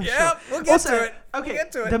 Yeah, for Yeah, sure. we'll get to it. Okay, We'll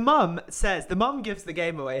get to it. The mum gives the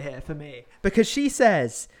game away here for me, because she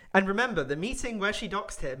says, and remember, the meeting where she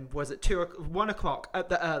doxed him was at 1 o'clock at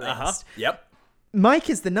the earliest. Yep. Mike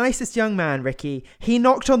is the nicest young man, Ricky. He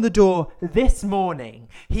knocked on the door this morning.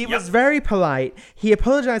 He was very polite. He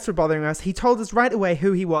apologized for bothering us. He told us right away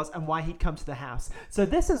who he was and why he'd come to the house. So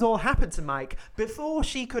this has all happened to Mike before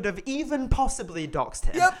she could have even possibly doxed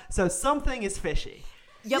him. Yep. So something is fishy.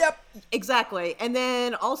 Yep, exactly. And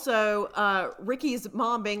then also Ricky's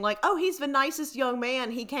mom being like, oh, he's the nicest young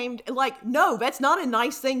man. He came like, no, that's not a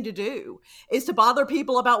nice thing to do, is to bother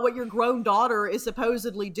people about what your grown daughter is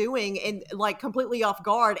supposedly doing and like completely off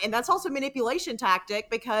guard. And that's also manipulation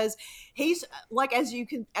tactic, because he's like,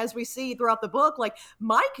 as we see throughout the book, like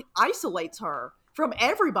Mike isolates her from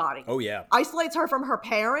everybody. Oh, yeah. Isolates her from her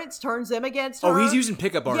parents, turns them against her. Oh, he's using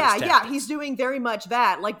pickup artist tactics. Yeah, he's doing very much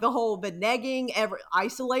that. Like the negging,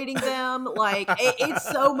 isolating them. Like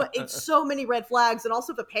it's so many red flags. And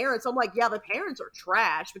also the parents, I'm like, yeah, the parents are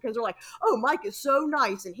trash, because they're like, oh, Mike is so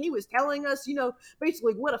nice, and he was telling us,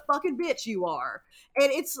 basically what a fucking bitch you are.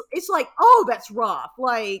 And it's like, oh, that's rough.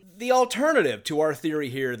 Like, The alternative to our theory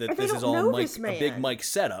here that And they this is don't all know Mike, this a man. big Mike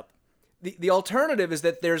setup. The alternative is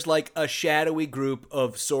that there's like a shadowy group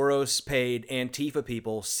of Soros-paid Antifa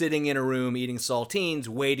people sitting in a room eating saltines,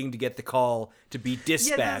 waiting to get the call to be Yeah,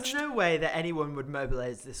 dispatched. there's no way that anyone would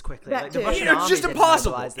mobilize this quickly. That Like, the too. Russian It's army just didn't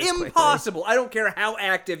impossible. mobilize this quickly. Impossible. I don't care how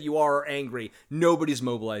active you are or angry. Nobody's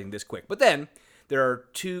mobilizing this quick. But then there are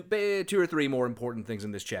two or three more important things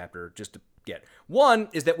in this chapter just to get. One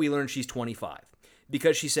is that we learn she's 25.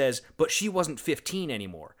 Because she says, but she wasn't 15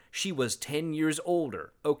 anymore. She was 10 years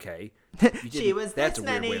older. Okay. She was That's this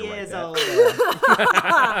a weird many way to write years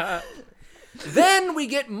that. older. Then we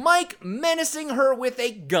get Mike menacing her with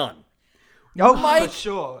a gun. Oh, Mike- for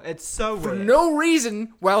sure. It's so For weird. no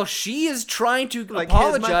reason, while she is trying to Like, here's my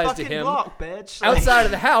apologize to fucking him block, bitch. Like- outside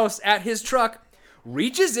of the house at his truck,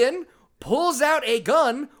 reaches in, pulls out a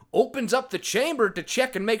gun, opens up the chamber to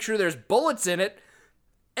check and make sure there's bullets in it,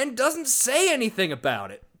 and doesn't say anything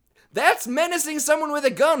about it. That's menacing someone with a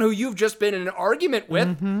gun who you've just been in an argument with.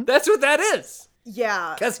 Mm-hmm. That's what that is.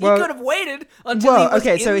 yeah. Because he Well- could have waited until he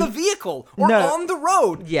was in the vehicle or No. on the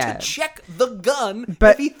road Yeah. to check the gun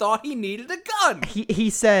But- if he thought he needed a gun. He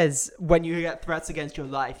says when you get threats against your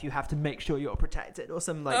life, you have to make sure you're protected, or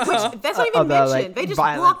some like That's not even other mentioned. like They just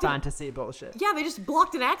violent blocked it. fantasy bullshit. Yeah, they just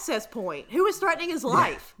blocked an access point. Who is threatening his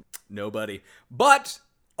life? Nobody. But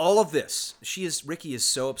all of this, Ricky is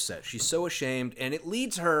so upset. She's so ashamed, and it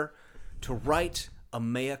leads her to write a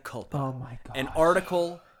mea culpa. Oh my god. An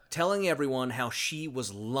article telling everyone how she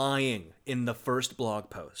was lying in the first blog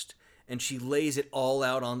post. And she lays it all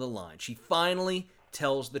out on the line. She finally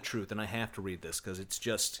tells the truth, and I have to read this because it's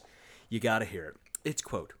just, you gotta hear it. It's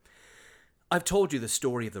quote, I've told you the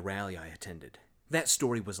story of the rally I attended. That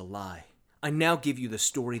story was a lie. I now give you the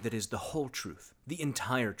story that is the whole truth, the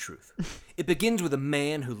entire truth. It begins with a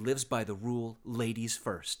man who lives by the rule, ladies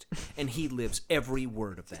first, and he lives every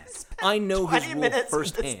word of that. I know his 20 rule minutes with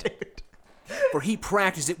this firsthand, dude. for he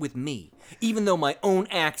practiced it with me, even though my own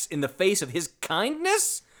acts in the face of his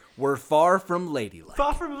kindness were far from ladylike.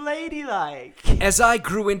 Far from ladylike. As I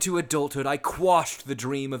grew into adulthood, I quashed the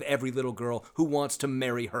dream of every little girl who wants to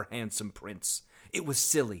marry her handsome prince. It was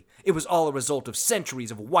silly. It was all a result of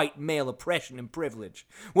centuries of white male oppression and privilege.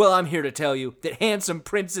 Well, I'm here to tell you that handsome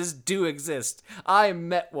princes do exist. I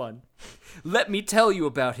met one. Let me tell you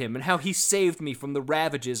about him and how he saved me from the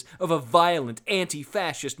ravages of a violent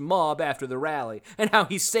anti-fascist mob after the rally, and how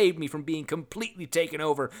he saved me from being completely taken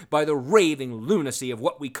over by the raving lunacy of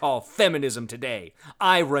what we call feminism today.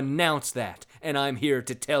 I renounce that, and I'm here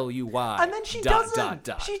to tell you why. And then she doesn't.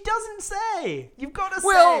 She doesn't say. You've got to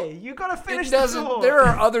say. You've got to finish It the doesn't. thought. There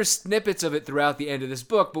are other snippets of it throughout the end of this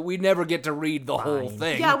book, but we never get to read the whole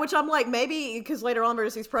thing. Yeah, which I'm like, maybe, because later on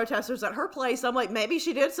there's these protesters at her place, I'm like, maybe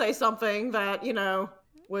she did say something that,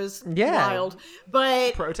 was wild.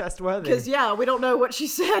 But protest worthy. because we don't know what she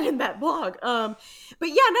said in that blog. But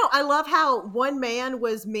yeah, no, I love how one man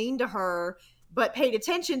was mean to her but paid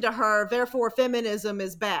attention to her, therefore feminism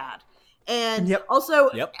is bad. And also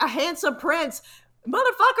a handsome prince,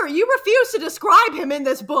 motherfucker, you refuse to describe him in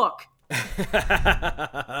this book.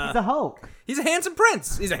 He's a Hulk. He's a handsome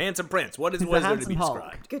prince. He's a handsome prince. What is there to be Hulk.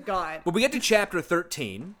 described? Good God. But we get to chapter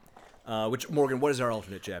 13, which, Morgan, what is our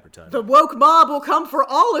alternate chapter title? The woke mob will come for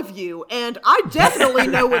all of you, and I definitely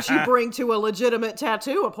know what you bring to a legitimate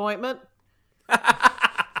tattoo appointment.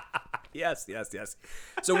 Yes.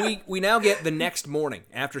 So we now get the next morning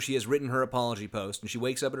after she has written her apology post, and she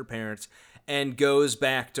wakes up at her parents' and goes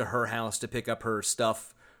back to her house to pick up her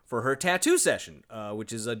stuff for her tattoo session,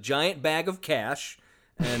 which is a giant bag of cash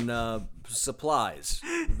and supplies,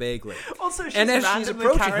 vaguely. Also, she's and as she's randomly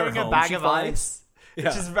approaching carrying her a home, bag she of finds- ice, which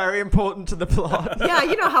is very important to the plot. Yeah,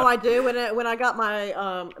 you know how I do when I got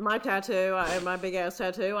my my tattoo, my big ass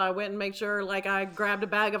tattoo. I went and made sure like I grabbed a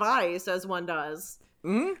bag of ice, as one does.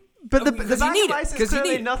 Mm-hmm. But the Because bag you of need it, ice is 'cause you clearly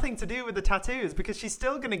need it. nothing to do with the tattoos, because she's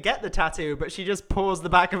still going to get the tattoo, but she just pours the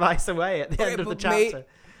bag of ice away at the end of the chapter.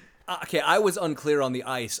 Okay, I was unclear on the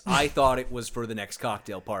ice. I thought it was for the next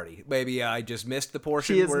cocktail party. Maybe I just missed the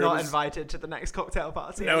portion. She is where it not was... invited to the next cocktail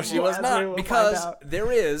party. No, she anymore, was as we not, will because find out.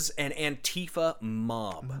 there is an Antifa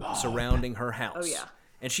mob surrounding her house. Oh, yeah.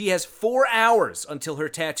 And she has 4 hours until her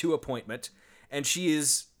tattoo appointment, and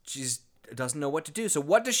she's doesn't know what to do. So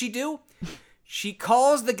what does she do? She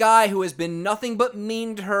calls the guy who has been nothing but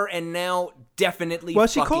mean to her and now definitely Well,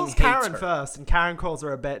 she fucking calls hates Karen her. first, and Karen calls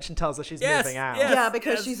her a bitch and tells her she's Yes, moving out. yes. Yeah,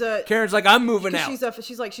 because she's a Karen's like, I'm moving out. she's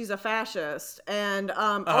a fascist, and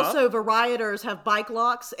also the rioters have bike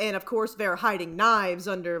locks, and of course they're hiding knives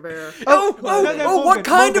under their. What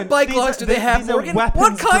kind of bike locks do they have, These are Morgan?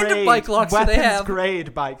 What kind of bike locks do they have? Weapons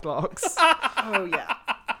grade bike locks. Oh yeah.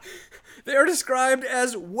 They are described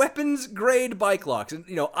as weapons-grade bike locks. And,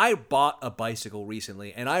 I bought a bicycle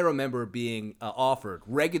recently, and I remember being offered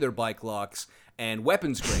regular bike locks and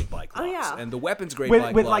weapons-grade bike locks. Oh, yeah. And the weapons-grade with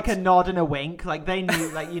bike with locks... like a nod and a wink, like they knew,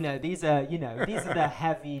 like these are the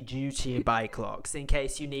heavy duty bike locks in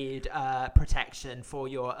case you need protection for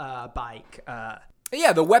your bike.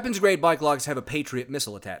 Yeah, the weapons-grade bike locks have a Patriot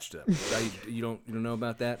missile attached to them. You don't know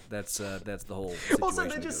about that? That's the whole situation. Also,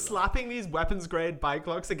 they're that just goes slapping these weapons grade bike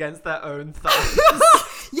locks against their own thighs.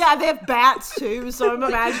 Yeah, they have bats too, so I'm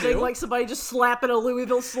imagining like somebody just slapping a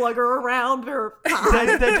Louisville Slugger around her.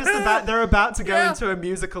 they're about to go into a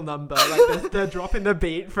musical number. Like they're dropping the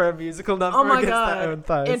beat for a musical number Oh my against god, their own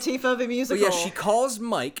thighs. Antifa the musical. on. Yeah, she calls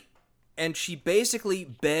Mike, and she basically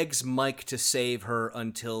begs Mike to save her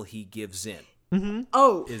until he gives in.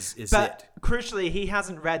 Oh, Is But it? crucially, he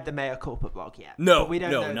hasn't read the Mea Culpa blog yet. No, But we don't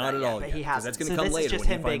no, know not that at yet, all But yet, he 'cause hasn't. that's gonna So come this later is just when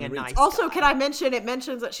he him being a finally nice reads. also, guy. can I mention? It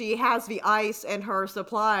mentions that she has the ice and her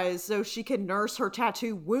supplies, so she can nurse her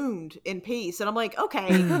tattoo wound in peace. And I'm like, okay,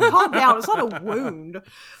 calm down. It's not a wound.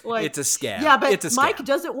 Like It's a scab. Yeah, but It's a Mike scab.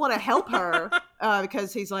 doesn't want to help her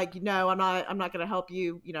because he's like, no, I'm not going to help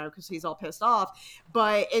you. Because he's all pissed off.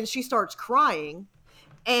 And she starts crying.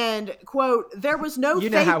 And quote, there was no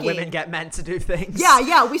You know faking. how women get meant to do things.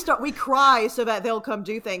 Yeah, we cry so that they'll come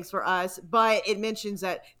do things for us, but it mentions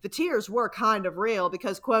that the tears were kind of real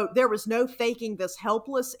because, quote, there was no faking this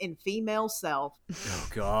helpless and female self. Oh,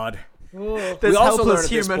 God. This We also learn helpless at this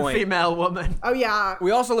human point- female woman. Oh, yeah.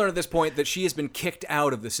 We also learn at this point that she has been kicked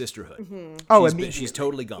out of the sisterhood. Oh, She's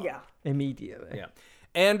totally gone. Yeah. Immediately. Yeah.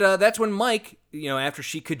 And that's when Mike, after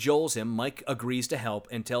she cajoles him, Mike agrees to help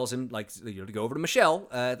and tells him, to go over to Michelle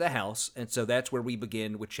at the house. And so that's where we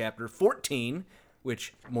begin with chapter 14,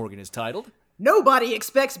 which Morgan is titled. Nobody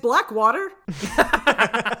expects Blackwater.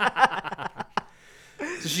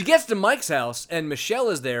 So she gets to Mike's house, and Michelle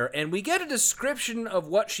is there, and we get a description of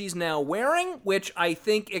what she's now wearing, which I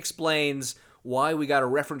think explains why we got a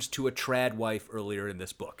reference to a trad wife earlier in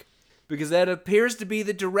this book. Because that appears to be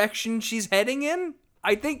the direction she's heading in.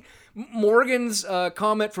 I think Morgan's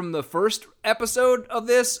comment from the first episode of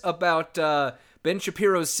this about Ben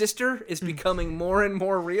Shapiro's sister is becoming more and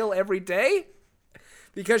more real every day.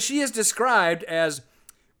 Because she is described as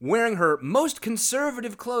wearing her most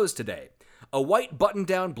conservative clothes today. A white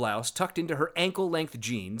button-down blouse tucked into her ankle-length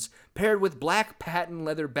jeans, paired with black patent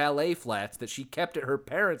leather ballet flats that she kept at her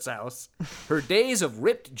parents' house. Her days of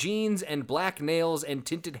ripped jeans and black nails and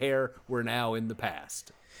tinted hair were now in the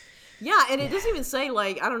past. Yeah, and it doesn't even say,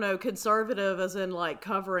 conservative as in,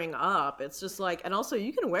 covering up. It's just and also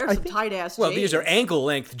you can wear some tight-ass jeans. Well, these are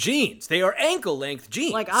ankle-length jeans. They are ankle-length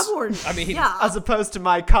jeans. I've worn... yeah. As opposed to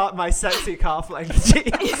my sexy calf-length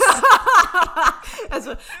jeans. as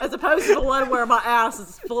opposed to the one where my ass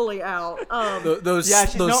is fully out. Those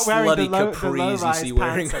she's not wearing slutty the capris you low-rise see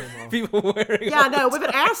wearing pants anymore. people wearing. Yeah, no, with an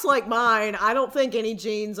ass like mine, I don't think any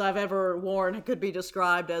jeans I've ever worn could be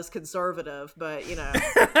described as conservative, but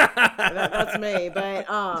That's me. But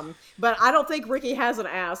I don't think Ricky has an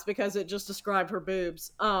ass because it just described her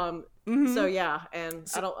boobs. So yeah, and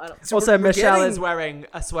I don't. So also, Michelle is wearing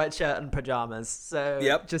a sweatshirt and pajamas. So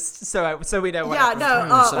Yep. just so we know. Yeah,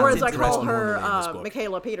 no. Or as I call Interesting her, woman in this book.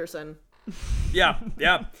 Michaela Peterson. Yeah.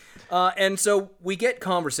 And so we get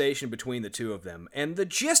conversation between the two of them, and the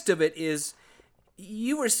gist of it is,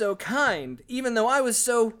 you were so kind, even though I was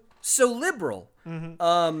so liberal.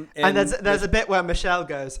 And there's a bit where Michelle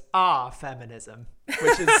goes, feminism,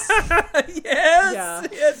 which is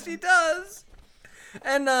yes, she does.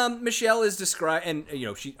 And Michelle is described, and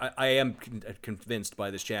I am convinced by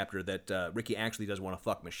this chapter that Ricky actually does want to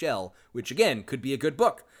fuck Michelle, which again could be a good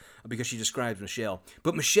book, because she describes Michelle.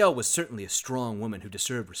 But Michelle was certainly a strong woman who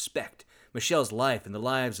deserved respect. Michelle's life and the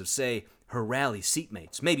lives of, say, her rally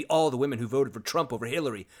seatmates, maybe all the women who voted for Trump over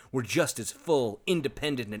Hillary, were just as full,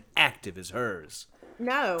 independent, and active as hers.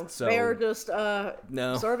 No, So- they're just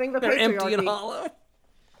serving the They're patriarchy. empty and hollow.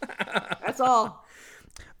 That's all.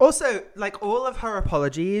 also like all of her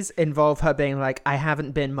apologies involve her being like, I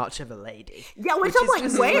haven't been much of a lady. Yeah, which I'm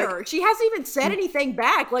like, where? She hasn't even said anything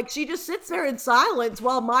back. Like, she just sits there in silence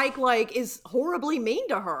while Mike, like, is horribly mean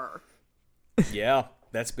to her. Yeah,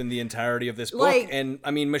 that's been the entirety of this book. Like- And,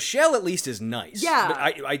 I mean, Michelle at least is nice. Yeah.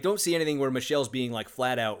 But I don't see anything where Michelle's being, like,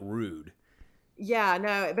 flat out rude. Yeah,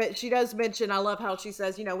 no, but she does mention, I love how she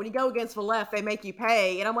says, when you go against the left, they make you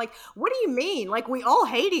pay. And I'm like, what do you mean? Like, we all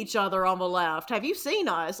hate each other on the left. Have you seen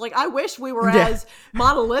us? Like, I wish we were as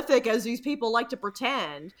monolithic as these people like to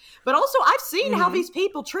pretend. But also, I've seen how these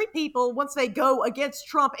people treat people once they go against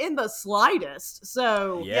Trump in the slightest.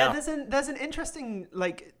 So, Yeah. There's an interesting,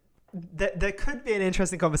 like, there could be an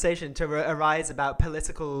interesting conversation to arise about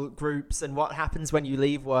political groups and what happens when you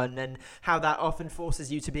leave one, and how that often forces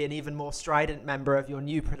you to be an even more strident member of your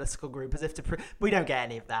new political group, as if we don't get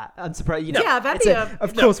any of that. I'm surprised. yeah, that'd be a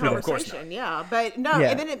of course we don't. conversation. Yeah, but no.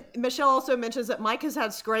 Yeah. And then Michelle also mentions that Mike has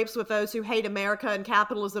had scrapes with those who hate America and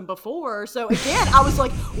capitalism before. So again, I was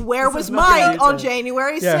like, where was Mike on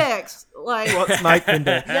January 6th? Like, What's Mike been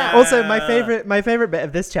doing? Yeah. Also, my favorite bit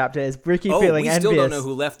of this chapter is Ricky feeling we envious. still don't know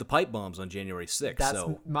who left the pipe bombs on January 6th. That's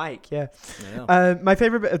so. Mike, yeah. Yeah. My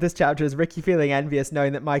favorite bit of this chapter is Ricky feeling envious,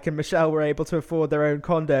 knowing that Mike and Michelle were able to afford their own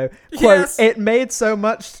condo. Quote, Yes. it made so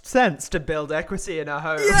much sense to build equity in a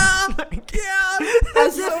home.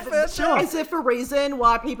 as if a reason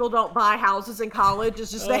why people don't buy houses in college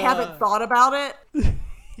is just they haven't thought about it.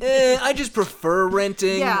 I just prefer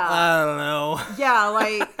renting. Yeah. I don't know. Yeah,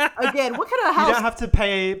 like, again, what kind of house? You don't have to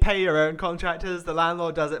pay your own contractors. The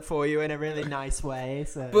landlord does it for you in a really nice way.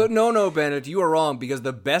 So. But no, Bennett, you are wrong, because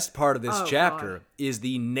the best part of this chapter God. is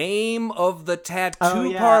the name of the tattoo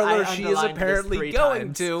yeah, parlor I she is underlined this apparently 3 going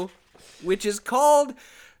times. to, which is called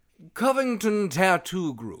Covington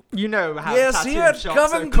Tattoo Group. You know how Yes, tattoo here at shops are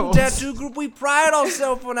Covington called. Tattoo Group, we pride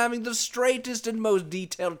ourselves on having the straightest and most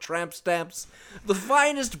detailed tramp stamps, the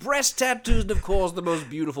finest breast tattoos, and of course the most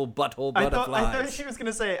beautiful butthole I butterflies. thought she was going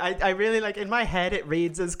to say, I really like, in my head it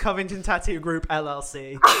reads as Covington Tattoo Group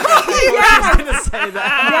LLC. I was going to say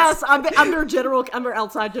that. Yes, under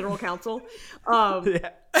outside general counsel.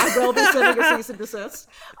 I will be sending a cease and desist.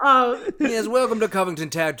 Yes, welcome to Covington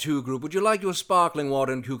Tattoo Group. Would you like your sparkling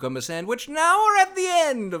water and cucumber sandwich now or at the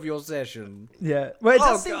end of your session? Yeah. Well, it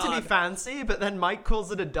does seem to God. be fancy, but then Mike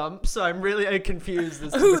calls it a dump, so I'm really confused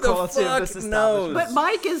as to Who the the quality of fuck this knows? establishment. But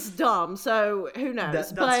Mike is dumb, so who knows?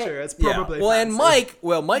 That's but true. It's probably Well, and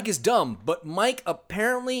fancy. Mike is dumb, but Mike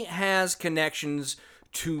apparently has connections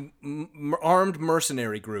to armed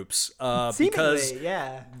mercenary groups. Because Seemingly,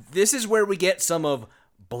 yeah. this is where we get some of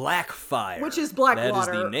Blackfire, Which is Blackwater.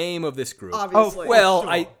 That is the name of this group. obviously. Well,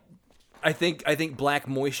 sure. I think Black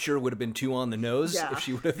Moisture would have been too on the nose Yeah. if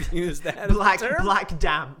she would have used that. as the term. Black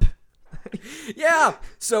damp. Yeah.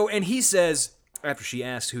 So, and he says, after she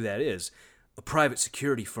asks who that is, a private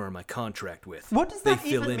security firm I contract with. What does they that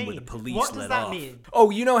fill even in when the mean? police What does let that off. mean? Oh,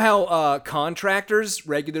 you know how contractors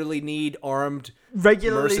regularly need armed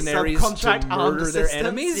Regularly mercenaries subcontract to armed murder their assistants?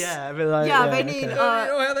 enemies? Yeah, but like, yeah, they need. You know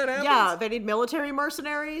how that happens? Yeah, they need military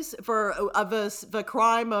mercenaries for the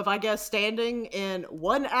crime of, I guess, standing in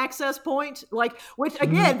one access point. Like, which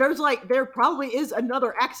again, there probably is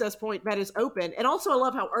another access point that is open. And also, I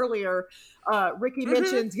love how earlier Ricky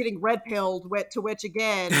mentions getting red pilled, to which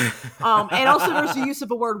again, and also there's the use of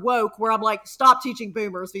the word woke, where I'm like, stop teaching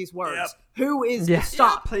boomers these words. Yep. Who is Yeah, please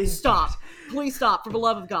stop, please stop, for the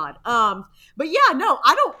love of God. But yeah, no,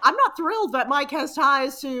 I'm not thrilled that Mike has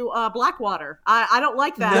ties to Blackwater. I don't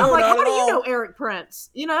like that. No, I'm like, not how at do you all. know Eric Prince?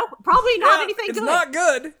 You know, probably not anything it's good. not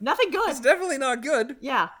good. Nothing good. It's definitely not good.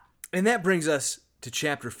 Yeah. And that brings us to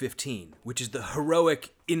chapter 15, which is the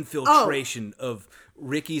heroic infiltration of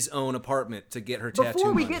Ricky's own apartment to get her tattoo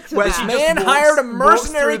Before we money. get to Where that, she Man just hired a walks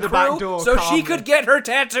mercenary through the back crew door so she calmly. could get her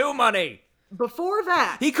tattoo money. before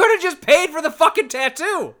that, He could have just paid for the fucking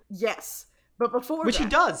tattoo. yes. But before Which that, he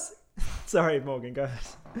does. Sorry, Morgan, go ahead.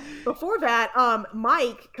 Before that,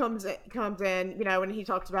 Mike comes in, you know, and he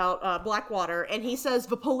talks about Blackwater, and he says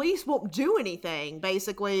the police won't do anything,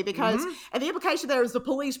 basically, because, and the implication there is the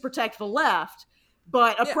police protect the left,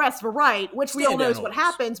 but oppress the right, which we all know is what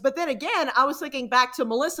happens. But then again, I was thinking back to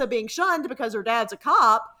Melissa being shunned because her dad's a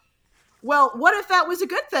cop. Well, what if that was a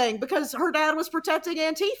good thing because her dad was protecting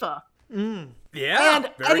Antifa? Yeah,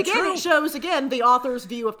 And again, it shows again the author's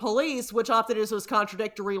view of police, which often is was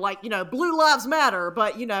contradictory, like, you know, blue lives matter,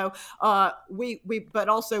 but you know, but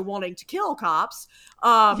also wanting to kill cops.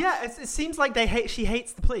 It seems like she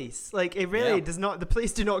hates the police. Like, it really does not. The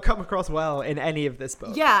police do not come across well in any of this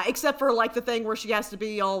book. Yeah, except for like the thing where she has to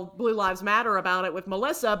be all blue lives matter about it with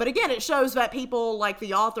Melissa. But again, it shows that people like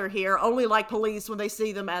the author here only like police when they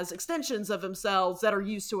see them as extensions of themselves that are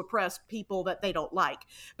used to oppress people that they don't like.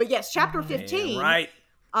 But yes, chapter 15. Right.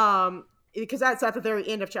 Because that's at the very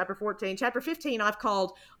end of chapter 14. Chapter 15 I've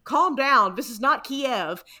called Calm Down, This Is Not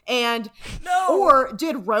Kiev. And or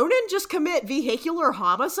did Ronan just commit vehicular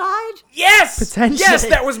homicide? Yes! Potentially. Yes,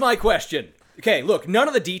 that was my question. Okay, look, none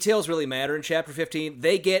of the details really matter in chapter 15.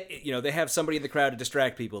 They get, you know, they have somebody in the crowd to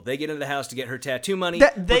distract people. They get into the house to get her tattoo money.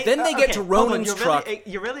 But then they get to Ronan's truck.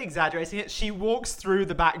 You're really exaggerating it. She walks through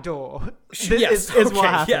the back door. Is what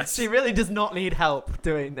happens. Yes. She really does not need help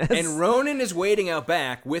doing this. And Ronan is waiting out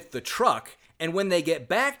back with the truck. And when they get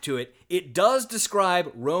back to it, it does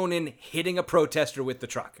describe Ronan hitting a protester with the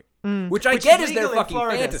truck. Which I get is their fucking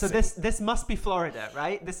Florida, fantasy. So this must be Florida,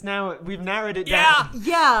 right? We've narrowed it down.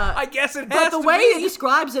 Yeah. I guess it has But the to way be. it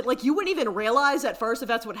describes it, like, you wouldn't even realize at first if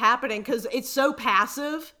that's what's happening because it's so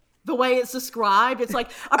passive. The way it's described, it's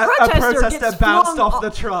like a protester gets bounced flung off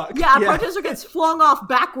the truck. Yeah, a protester gets flung off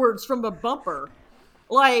backwards from the bumper.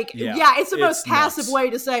 Like, it's the most passive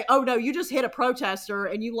way to say, oh no, you just hit a protester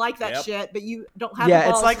and you like that shit, but you don't have the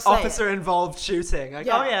balls it's like to say officer-involved shooting.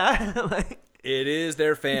 Like, It is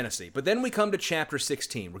their fantasy. But then we come to chapter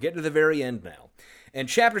 16. We're getting to the very end now. And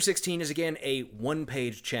chapter 16 is, again, a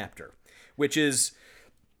one-page chapter, which is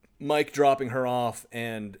Mike dropping her off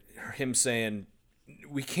and him saying,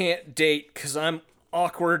 we can't date because I'm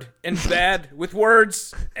awkward and bad with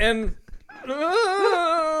words. And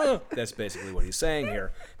that's basically what he's saying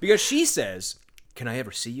here. Because she says, can I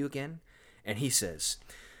ever see you again? And he says,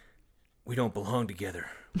 we don't belong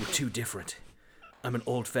together. We're too different. I'm an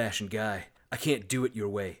old-fashioned guy. I can't do it your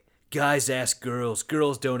way. Guys ask girls.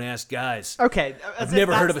 Girls don't ask guys. Okay. I've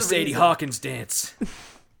never heard of a Sadie Hawkins dance.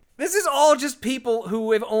 This is all just people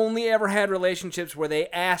who have only ever had relationships where they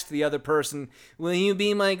asked the other person, will you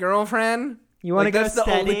be my girlfriend? You want to go That's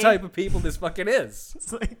steady? the only type of people this fucking is.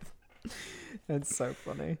 It's like, that's so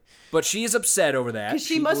funny. But she's upset over that. Because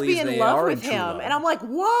she must be in love with him. And I'm like,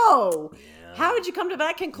 whoa. How did you come to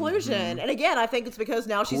that conclusion? And again, I think it's because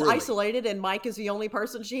now she's isolated and Mike is the only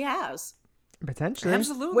person she has. Potentially.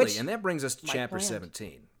 Absolutely. And that brings us to chapter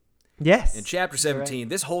 17. Yes. In chapter 17,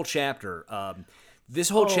 this whole chapter,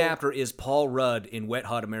 chapter is Paul Rudd in Wet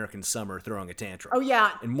Hot American Summer throwing a tantrum. Oh,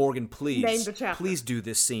 yeah. And Morgan, Name the chapter. please do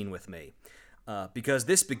this scene with me. Because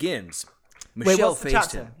this begins. Wait, Michelle what's the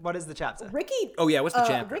faced chapter? him. What is the chapter? Ricky. Oh, yeah, what's the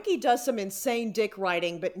chapter? Ricky does some insane dick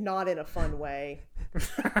writing, but not in a fun way.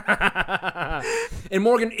 And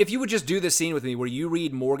Morgan, if you would just do this scene with me where you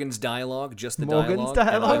read Morgan's dialogue, just the Morgan's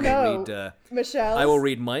dialogue. dialogue? And I will read, Michelle. I will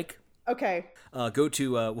read Mike. Okay. We'll go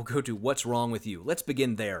to What's Wrong With You. Let's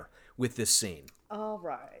begin there with this scene. All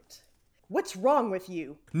right. What's wrong with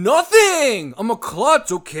you? Nothing! I'm a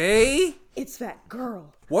klutz, okay? It's that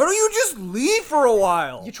girl. Why don't you just leave for a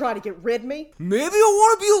while? You try to get rid of me? Maybe I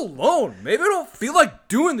want to be alone. Maybe I don't feel like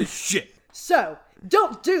doing this shit. So,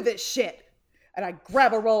 don't do this shit. And I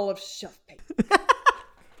grab a roll of shelf paper.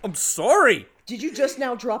 I'm sorry. Did you just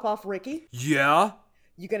now drop off Ricky? Yeah?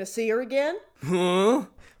 You gonna see her again? Huh?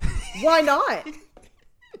 Why not?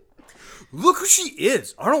 Look who she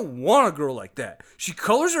is. I don't want a girl like that. She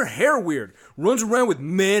colors her hair weird, runs around with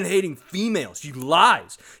man-hating females. She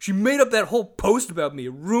lies. She made up that whole post about me.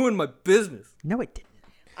 It ruined my business. No, it didn't.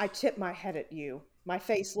 I tip my head at you. My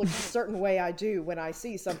face looks a certain way I do when I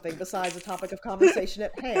see something besides the topic of conversation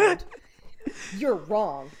at hand. You're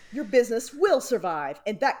wrong. Your business will survive,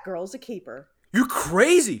 and that girl's a keeper. You're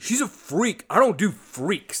crazy. She's a freak. I don't do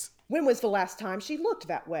freaks. When was the last time she looked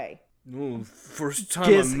that way? Oh, first time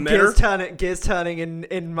I met her. Gears turning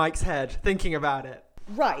in Mike's head, thinking about it.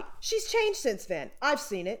 Right. She's changed since then. I've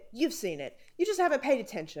seen it. You've seen it. You just haven't paid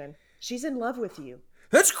attention. She's in love with you.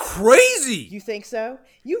 That's crazy! You think so?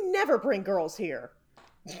 You never bring girls here.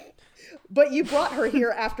 But you brought her here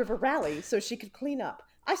after the rally so she could clean up.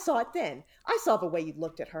 I saw it then. I saw the way you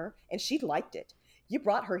looked at her, and she liked it. You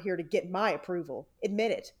brought her here to get my approval.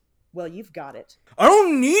 Admit it. Well, you've got it. I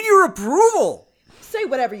don't need your approval! Say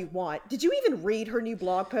whatever you want. Did you even read her new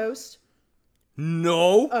blog post?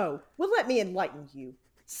 No. Oh, well, let me enlighten you.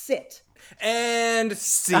 Sit. And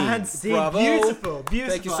scene. And scene. Bravo. Beautiful.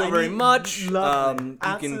 Thank you so very much. Lovely.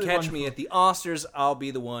 You can catch me at the Oscars. I'll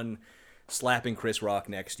be the one slapping Chris Rock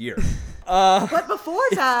next year. But before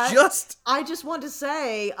that, just I just want to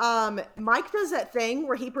say, Mike does that thing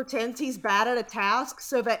where he pretends he's bad at a task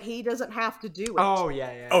so that he doesn't have to do it. Oh,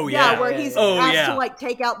 yeah. Oh, yeah. Yeah, where he's Oh, asked yeah. to like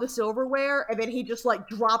take out the silverware, and then he just like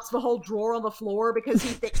drops the whole drawer on the floor because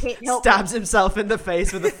he can't help. Stabs himself in the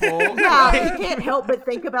face with a fork. Yeah, he can't help but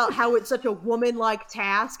think about how it's such a woman-like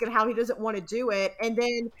task and how he doesn't want to do it. And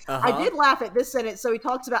then I did laugh at this sentence. So he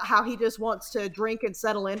talks about how he just wants to drink and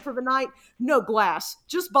settle in for the night. No glass,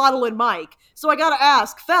 just bottle and Mike. So I gotta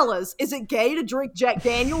ask, fellas, is it gay to drink Jack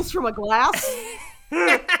Daniels from a glass?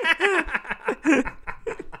 I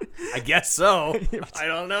guess so. I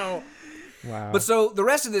don't know. Wow. But so the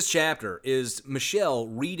rest of this chapter is Michelle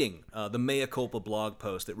reading the Mea Culpa blog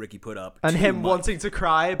post that Ricky put up. And to him Mike. wanting to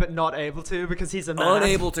cry but not able to because he's a man.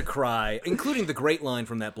 Unable to cry, including the great line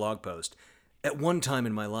from that blog post. At one time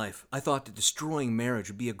in my life, I thought that destroying marriage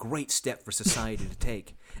would be a great step for society to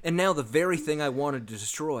take. And now the very thing I wanted to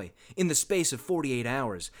destroy, in the space of 48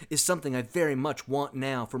 hours, is something I very much want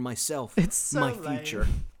now for myself, It's so my lame. future.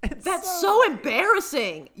 That's so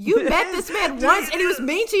embarrassing. You met this man once and he was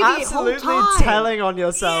mean to you the whole Absolutely time. telling on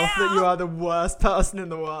yourself that you are the worst person in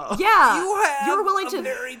the world. Yeah, You have you're willing to.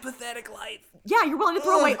 very pathetic life. Yeah, you're willing to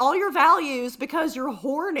throw away all your values because you're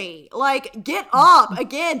horny. Like, get up.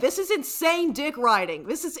 Again, this is insane dick riding.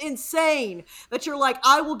 This is insane that you're like,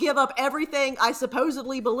 I will give up everything I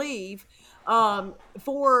supposedly believe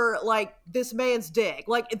for, like, this man's dick.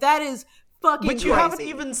 Like, that is fucking Which you crazy. haven't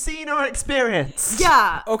even seen or experienced.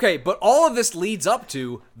 Yeah. Okay, but all of this leads up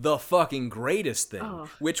to the fucking greatest thing,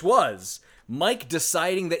 which was Mike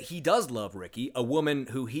deciding that he does love Ricky, a woman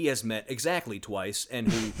who he has met exactly twice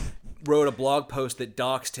and who wrote a blog post that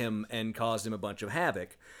doxed him and caused him a bunch of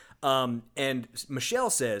havoc. And Michelle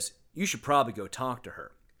says, you should probably go talk to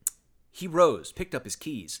her. He rose, picked up his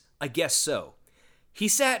keys. I guess so. He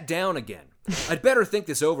sat down again. I'd better think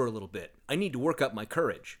this over a little bit. I need to work up my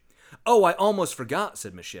courage. Oh, I almost forgot,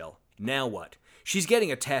 said Michelle. Now what? She's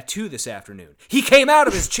getting a tattoo this afternoon. He came out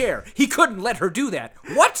of his chair. He couldn't let her do that.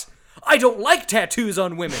 What? I don't like tattoos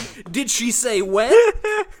on women. Did she say when?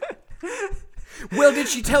 Well, did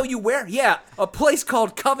she tell you where? Yeah, a place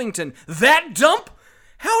called Covington. That dump?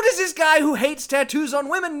 How does this guy who hates tattoos on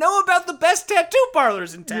women know about the best tattoo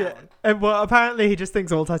parlors in town? Yeah. And well, apparently he just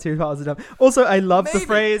thinks all tattoo parlors are dumb. Also, I love the Maybe.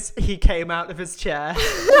 phrase, he came out of his chair.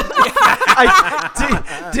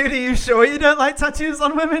 Dude, are you sure you don't like tattoos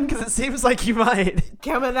on women? Because it seems like you might.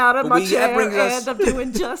 Coming out of my that chair brings us- and I'm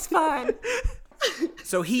doing just fine.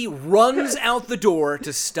 So he runs out the door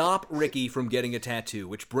to stop Ricky from getting a tattoo,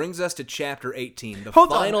 which brings us to chapter 18, the Hold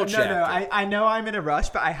final on. chapter. No, I know I'm in a rush,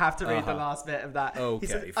 but I have to read the last bit of that. Okay,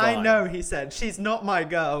 He said, fine. I know, he said, she's not my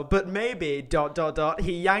girl, but maybe, ...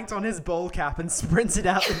 He yanked on his bowl cap and sprinted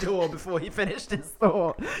out the door before he finished his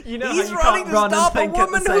thought. You know He's how you running can't to run stop and a think at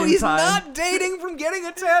woman the who same he's time. not dating from getting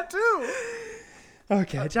a tattoo.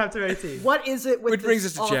 Okay, chapter 18. What is it with Which brings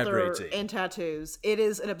this us to chapter author 18. and tattoos? It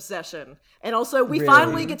is an obsession. And also, we Really?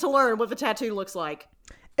 finally get to learn what the tattoo looks like.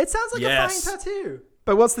 It sounds like Yes. a fine tattoo.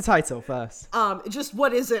 But what's the title first? Just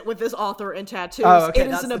what is it with this author and tattoos? Oh, okay, It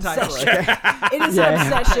is that's an the title, obsession. okay. It is Yeah.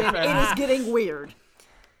 an obsession. It is getting weird.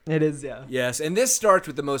 It is, yeah. Yes, and this starts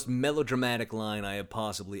with the most melodramatic line I have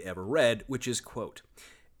possibly ever read, which is, quote,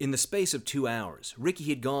 in the space of 2 hours, Ricky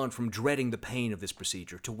had gone from dreading the pain of this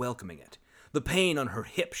procedure to welcoming it. The pain on her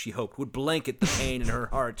hip, she hoped, would blanket the pain in her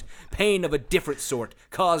heart. Pain of a different sort,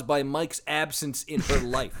 caused by Mike's absence in her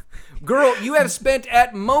life. Girl, you have spent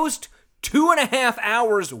at most 2.5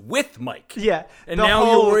 hours with Mike. Yeah, And the now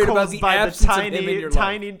you're hole worried about caused the by absence of tiny, him in your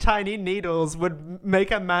life. tiny needles would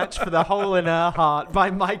make a match for the hole in her heart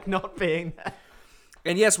by Mike not being there.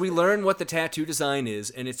 And yes, we learn what the tattoo design is,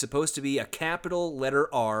 and it's supposed to be a capital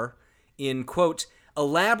letter R in, quote,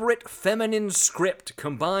 elaborate feminine script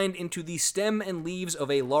combined into the stem and leaves of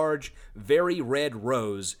a large, very red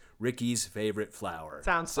rose, Ricky's favorite flower.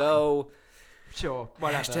 Sounds so. Sure,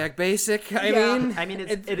 whatever. Hashtag basic. I Yeah. mean, I mean,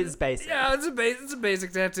 it is basic. yeah, it's a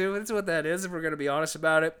basic tattoo. That's what that is, if we're gonna be honest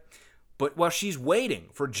about it. But while she's waiting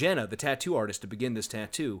for Jenna, the tattoo artist, to begin this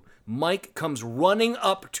tattoo, Mike comes running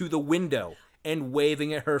up to the window and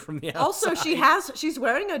waving at her from the outside. Also, she's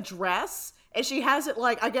wearing a dress, and she has it,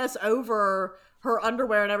 like, I guess, over her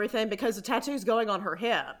underwear and everything because the tattoo's going on her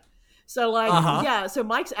hip. So, like, yeah, so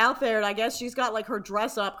Mike's out there, and I guess she's got, like, her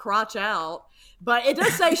dress up, crotch out. But it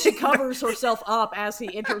does say she covers herself up as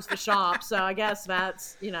he enters the shop, so I guess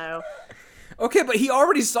that's, you know. Okay, but he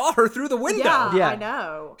already saw her through the window. Yeah, I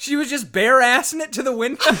know. She was just bare-assing it to the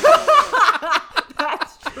window.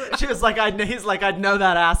 That's true. She was like, he's like, I'd know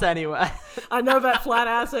that ass anyway. I know that flat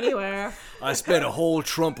ass anywhere. I spent a whole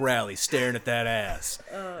Trump rally staring at that ass.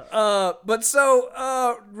 But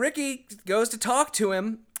so Ricky goes to talk to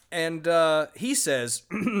him, and he says,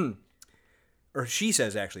 or she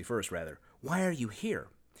says actually first, rather, "Why are you here?"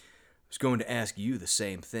 I was going to ask you the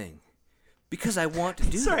same thing. Because I want to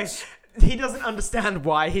do this. He doesn't understand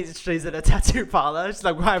why she's at a tattoo parlor. She's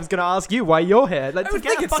like, well, I was going to ask you why you're here. Like, I to would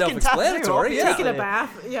get think a it's fucking tattoo. self-explanatory, yeah. Taking a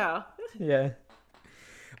bath, yeah. Yeah.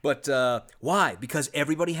 But why? Because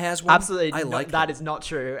everybody has one? Absolutely. I like that them. is not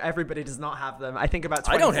true. Everybody does not have them. I think about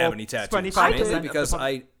 24, I don't have any tattoos. 25% Mainly of because the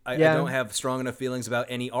I don't have strong enough feelings about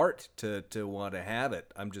any art to want to have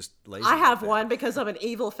it. I'm just lazy. I have like one because I'm an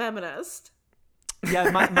evil feminist. Yeah,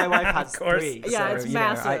 my wife has course. 3. Yeah, so, it's you know,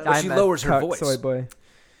 massive. But she I'm a lowers her cock voice. Soy boy.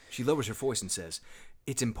 She lowers her voice and says,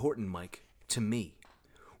 "It's important, Mike, to me.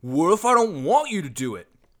 What if I don't want you to do it?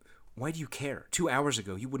 Why do you care? 2 hours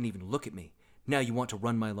ago, you wouldn't even look at me. Now you want to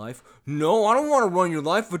run my life? No, I don't want to run your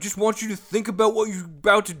life. I just want you to think about what you're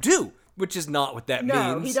about to do." Which is not what that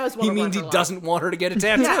No, means. he does want to means run he her life. doesn't want her to get a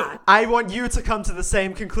tattoo. Yeah. I want you to come to the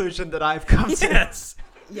same conclusion that I've come to. Yes.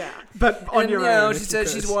 Yeah. But on your own. She if you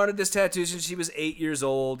says could. she's wanted this tattoo since she was 8 years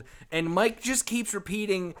old. And Mike just keeps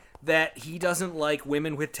repeating that he doesn't like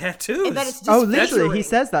women with tattoos. And that it's Oh, literally, he disfiguring.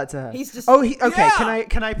 says that to her. He's just- okay. Yeah.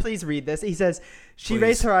 Can I please read this? He says she Please.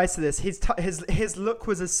 raised her eyes to this. His look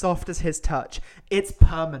was as soft as his touch. It's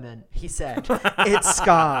permanent, he said. It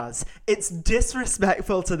scars. It's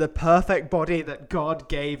disrespectful to the perfect body that God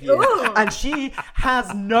gave you. Ugh. And she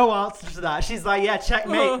has no answer to that. She's like, yeah,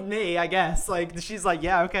 checkmate me, I guess. Like she's like,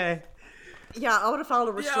 yeah, okay. Yeah, I would have filed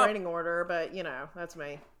a restraining order, but, you know, that's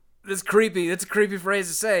me. That's creepy. That's a creepy phrase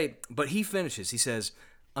to say. But he finishes. He says,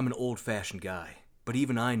 "I'm an old-fashioned guy, but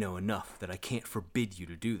even I know enough that I can't forbid you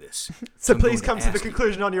to do this. So I'm please going come to the ask you.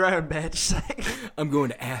 conclusion on your own, bitch. I'm going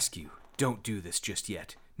to ask you, don't do this just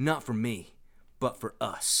yet. Not for me, but for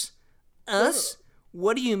us." Us?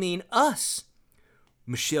 What do you mean, us?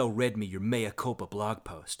 Michelle read me your mea culpa blog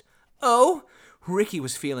post. Oh? Ricky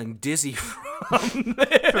was feeling dizzy from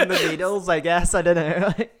this. From the needles, I guess. I don't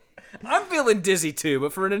know. I'm feeling dizzy too,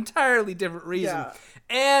 but for an entirely different reason. Yeah.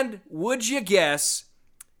 And would you guess,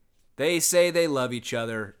 they say they love each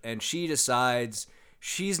other, and she decides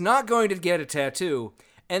she's not going to get a tattoo.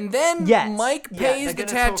 And then Yes. Mike Yeah, pays they're the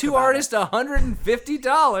gonna talk tattoo about artist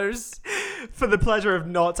 $150. For the pleasure of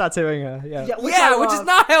not tattooing her. Yeah. Which Which is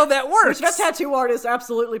not how that works. Which that tattoo artist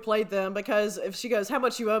absolutely played them, because if she goes, "How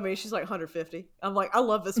much you owe me?" She's like, $150. I'm like, I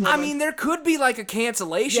love this woman. I mean, there could be like a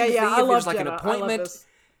cancellation fee I if love there's like Jenna. an I love appointment. this.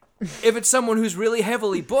 If it's someone who's really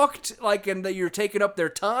heavily booked, like, and that you're taking up their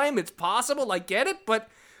time, it's possible. I get it, but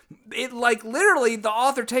it, like, literally, the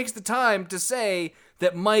author takes the time to say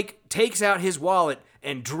that Mike takes out his wallet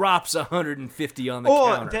and drops $150 on the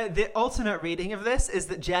Or counter. the alternate reading of this is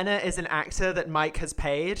that Jenna is an actor that Mike has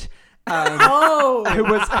paid. Oh,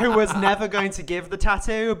 who was never going to give the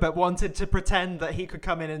tattoo, but wanted to pretend that he could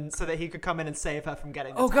come in and and save her from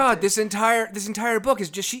getting the Oh tattoo. God! This entire book is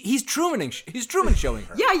just he's Truman showing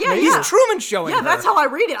her. yeah. He's Truman showing her. Yeah, that's how I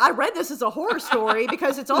read it. I read this as a horror story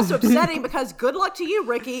because it's also upsetting because good luck to you,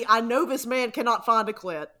 Ricky. I know this man cannot find a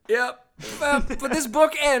clit. Yep. But this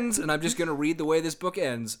book ends, and I'm just going to read the way this book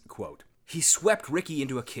ends. Quote, "He swept Ricky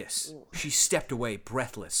into a kiss. She stepped away,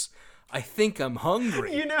 breathless. I think I'm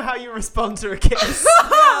hungry." You know how you respond to a kiss.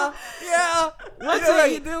 Yeah. What's how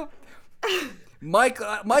you do?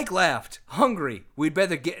 Mike laughed. "Hungry. We'd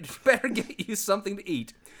better get you something to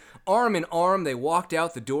eat." Arm in arm, they walked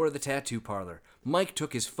out the door of the tattoo parlor. Mike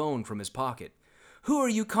took his phone from his pocket. "Who are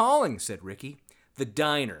you calling?" said Ricky. "The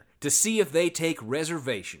diner, to see if they take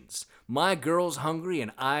reservations. My girl's hungry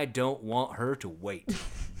and I don't want her to wait."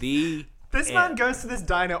 This man goes to this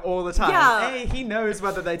diner all the time. Yeah. Hey, he knows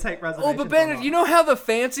whether they take reservations. Oh, but or Bennett, not. you know how the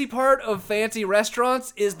fancy part of fancy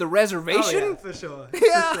restaurants is the Oh, reservation? yeah, for sure.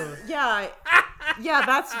 Yeah. For sure. Yeah,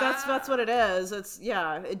 that's what it is. It's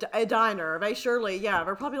a diner. They surely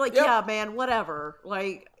they're probably like, Yep. yeah, man, whatever.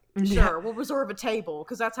 Like, sure, we'll reserve a table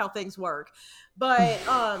because that's how things work. But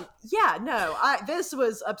this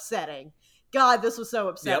was upsetting. God, this was so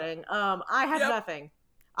upsetting. I had nothing.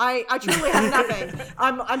 I truly have nothing.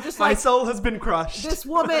 I'm just My like, soul has been crushed. this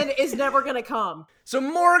woman is never gonna come. So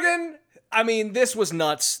Morgan, I mean, this was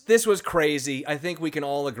nuts. This was crazy. I think we can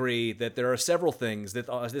all agree that there are several things that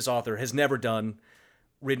this author has never done.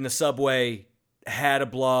 Ridden a subway, had a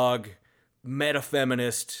blog, met a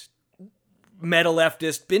feminist, met a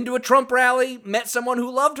leftist, been to a Trump rally, met someone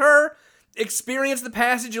who loved her, experienced the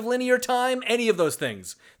passage of linear time, any of those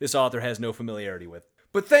things this author has no familiarity with.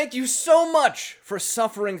 But thank you so much for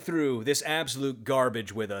suffering through this absolute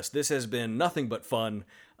garbage with us. This has been nothing but fun,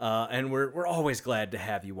 and we're always glad to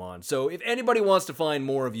have you on. So if anybody wants to find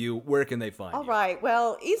more of you, where can they find you? All right.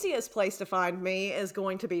 Well, easiest place to find me is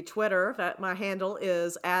going to be Twitter. My handle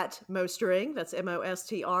is @Mostring. That's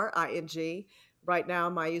MOSTRING. Right now,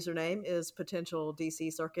 my username is potential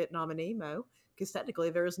DC Circuit nominee Mo, because technically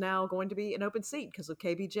there is now going to be an open seat because of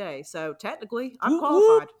KBJ. So technically, I'm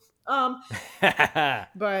qualified.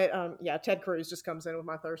 But yeah, Ted Cruz just comes in with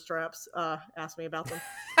my thirst traps. Ask me about them.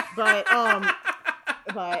 But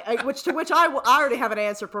to which I already have an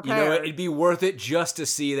answer prepared. You know, it'd be worth it just to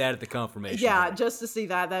see that at the confirmation. Yeah, hearing. just to see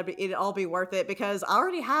that. It'd all be worth it because I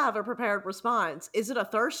already have a prepared response. Is it a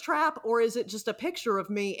thirst trap or is it just a picture of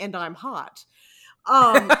me and I'm hot?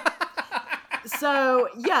 So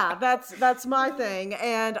yeah, that's my thing.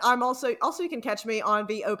 And I'm also you can catch me on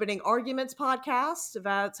the Opening Arguments podcast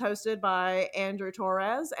that's hosted by Andrew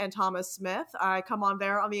Torres and Thomas Smith. I come on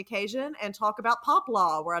there on the occasion and talk about pop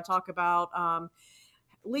law, where I talk about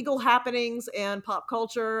legal happenings in pop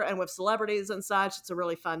culture and with celebrities and such. It's a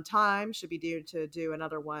really fun time. Should be due to do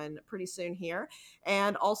another one pretty soon here.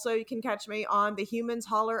 And also you can catch me on the Humans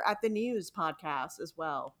Holler at the News podcast as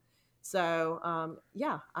well. So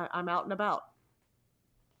yeah, I'm out and about.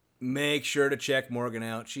 Make sure to check Morgan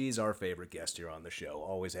out. She's our favorite guest here on the show.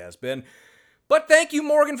 Always has been. But thank you,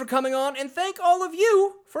 Morgan, for coming on, and thank all of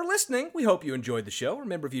you for listening. We hope you enjoyed the show.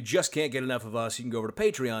 Remember, if you just can't get enough of us, you can go over to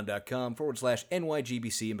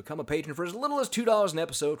patreon.com/NYGBC and become a patron for as little as $2 an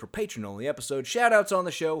episode for patron-only episodes, shout-outs on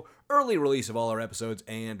the show, early release of all our episodes,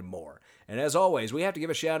 and more. And as always, we have to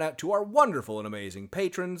give a shout-out to our wonderful and amazing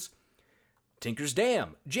patrons: Tinker's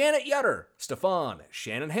Dam, Janet Yutter, Stefan,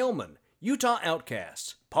 Shannon Hillman, Utah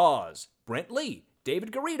Outcasts, Pause, Brent Lee,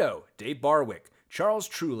 David Garrido, Dave Barwick, Charles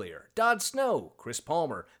Trulier, Dodd Snow, Chris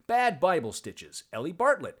Palmer, Bad Bible Stitches, Ellie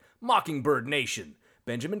Bartlett, Mockingbird Nation,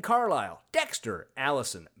 Benjamin Carlisle, Dexter,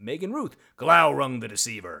 Allison, Megan Ruth, Glaurung the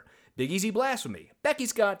Deceiver, Big Easy Blasphemy, Becky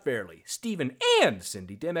Scott Fairley, Stephen and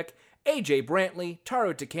Cindy Dimmick, AJ Brantley,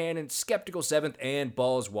 Taro Takanen, Skeptical Seventh, and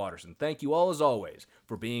Balls Watterson. Thank you all as always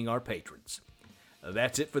for being our patrons.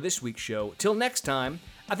 That's it for this week's show. Till next time,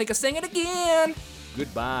 I think I sang it again.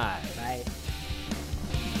 Goodbye. Bye.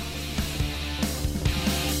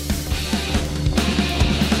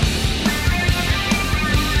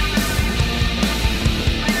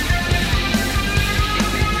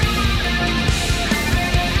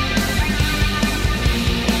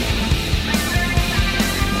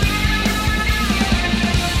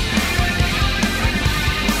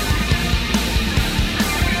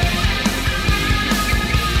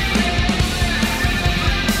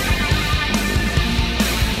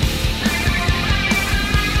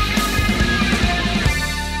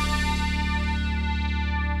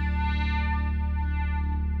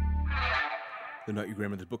 The Not Your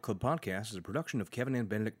Grandmother's Book Club podcast is a production of Kevin and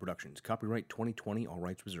Benedict Productions. Copyright 2020, all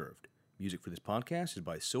rights reserved. Music for this podcast is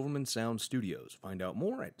by Silverman Sound Studios. Find out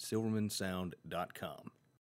more at silvermansound.com.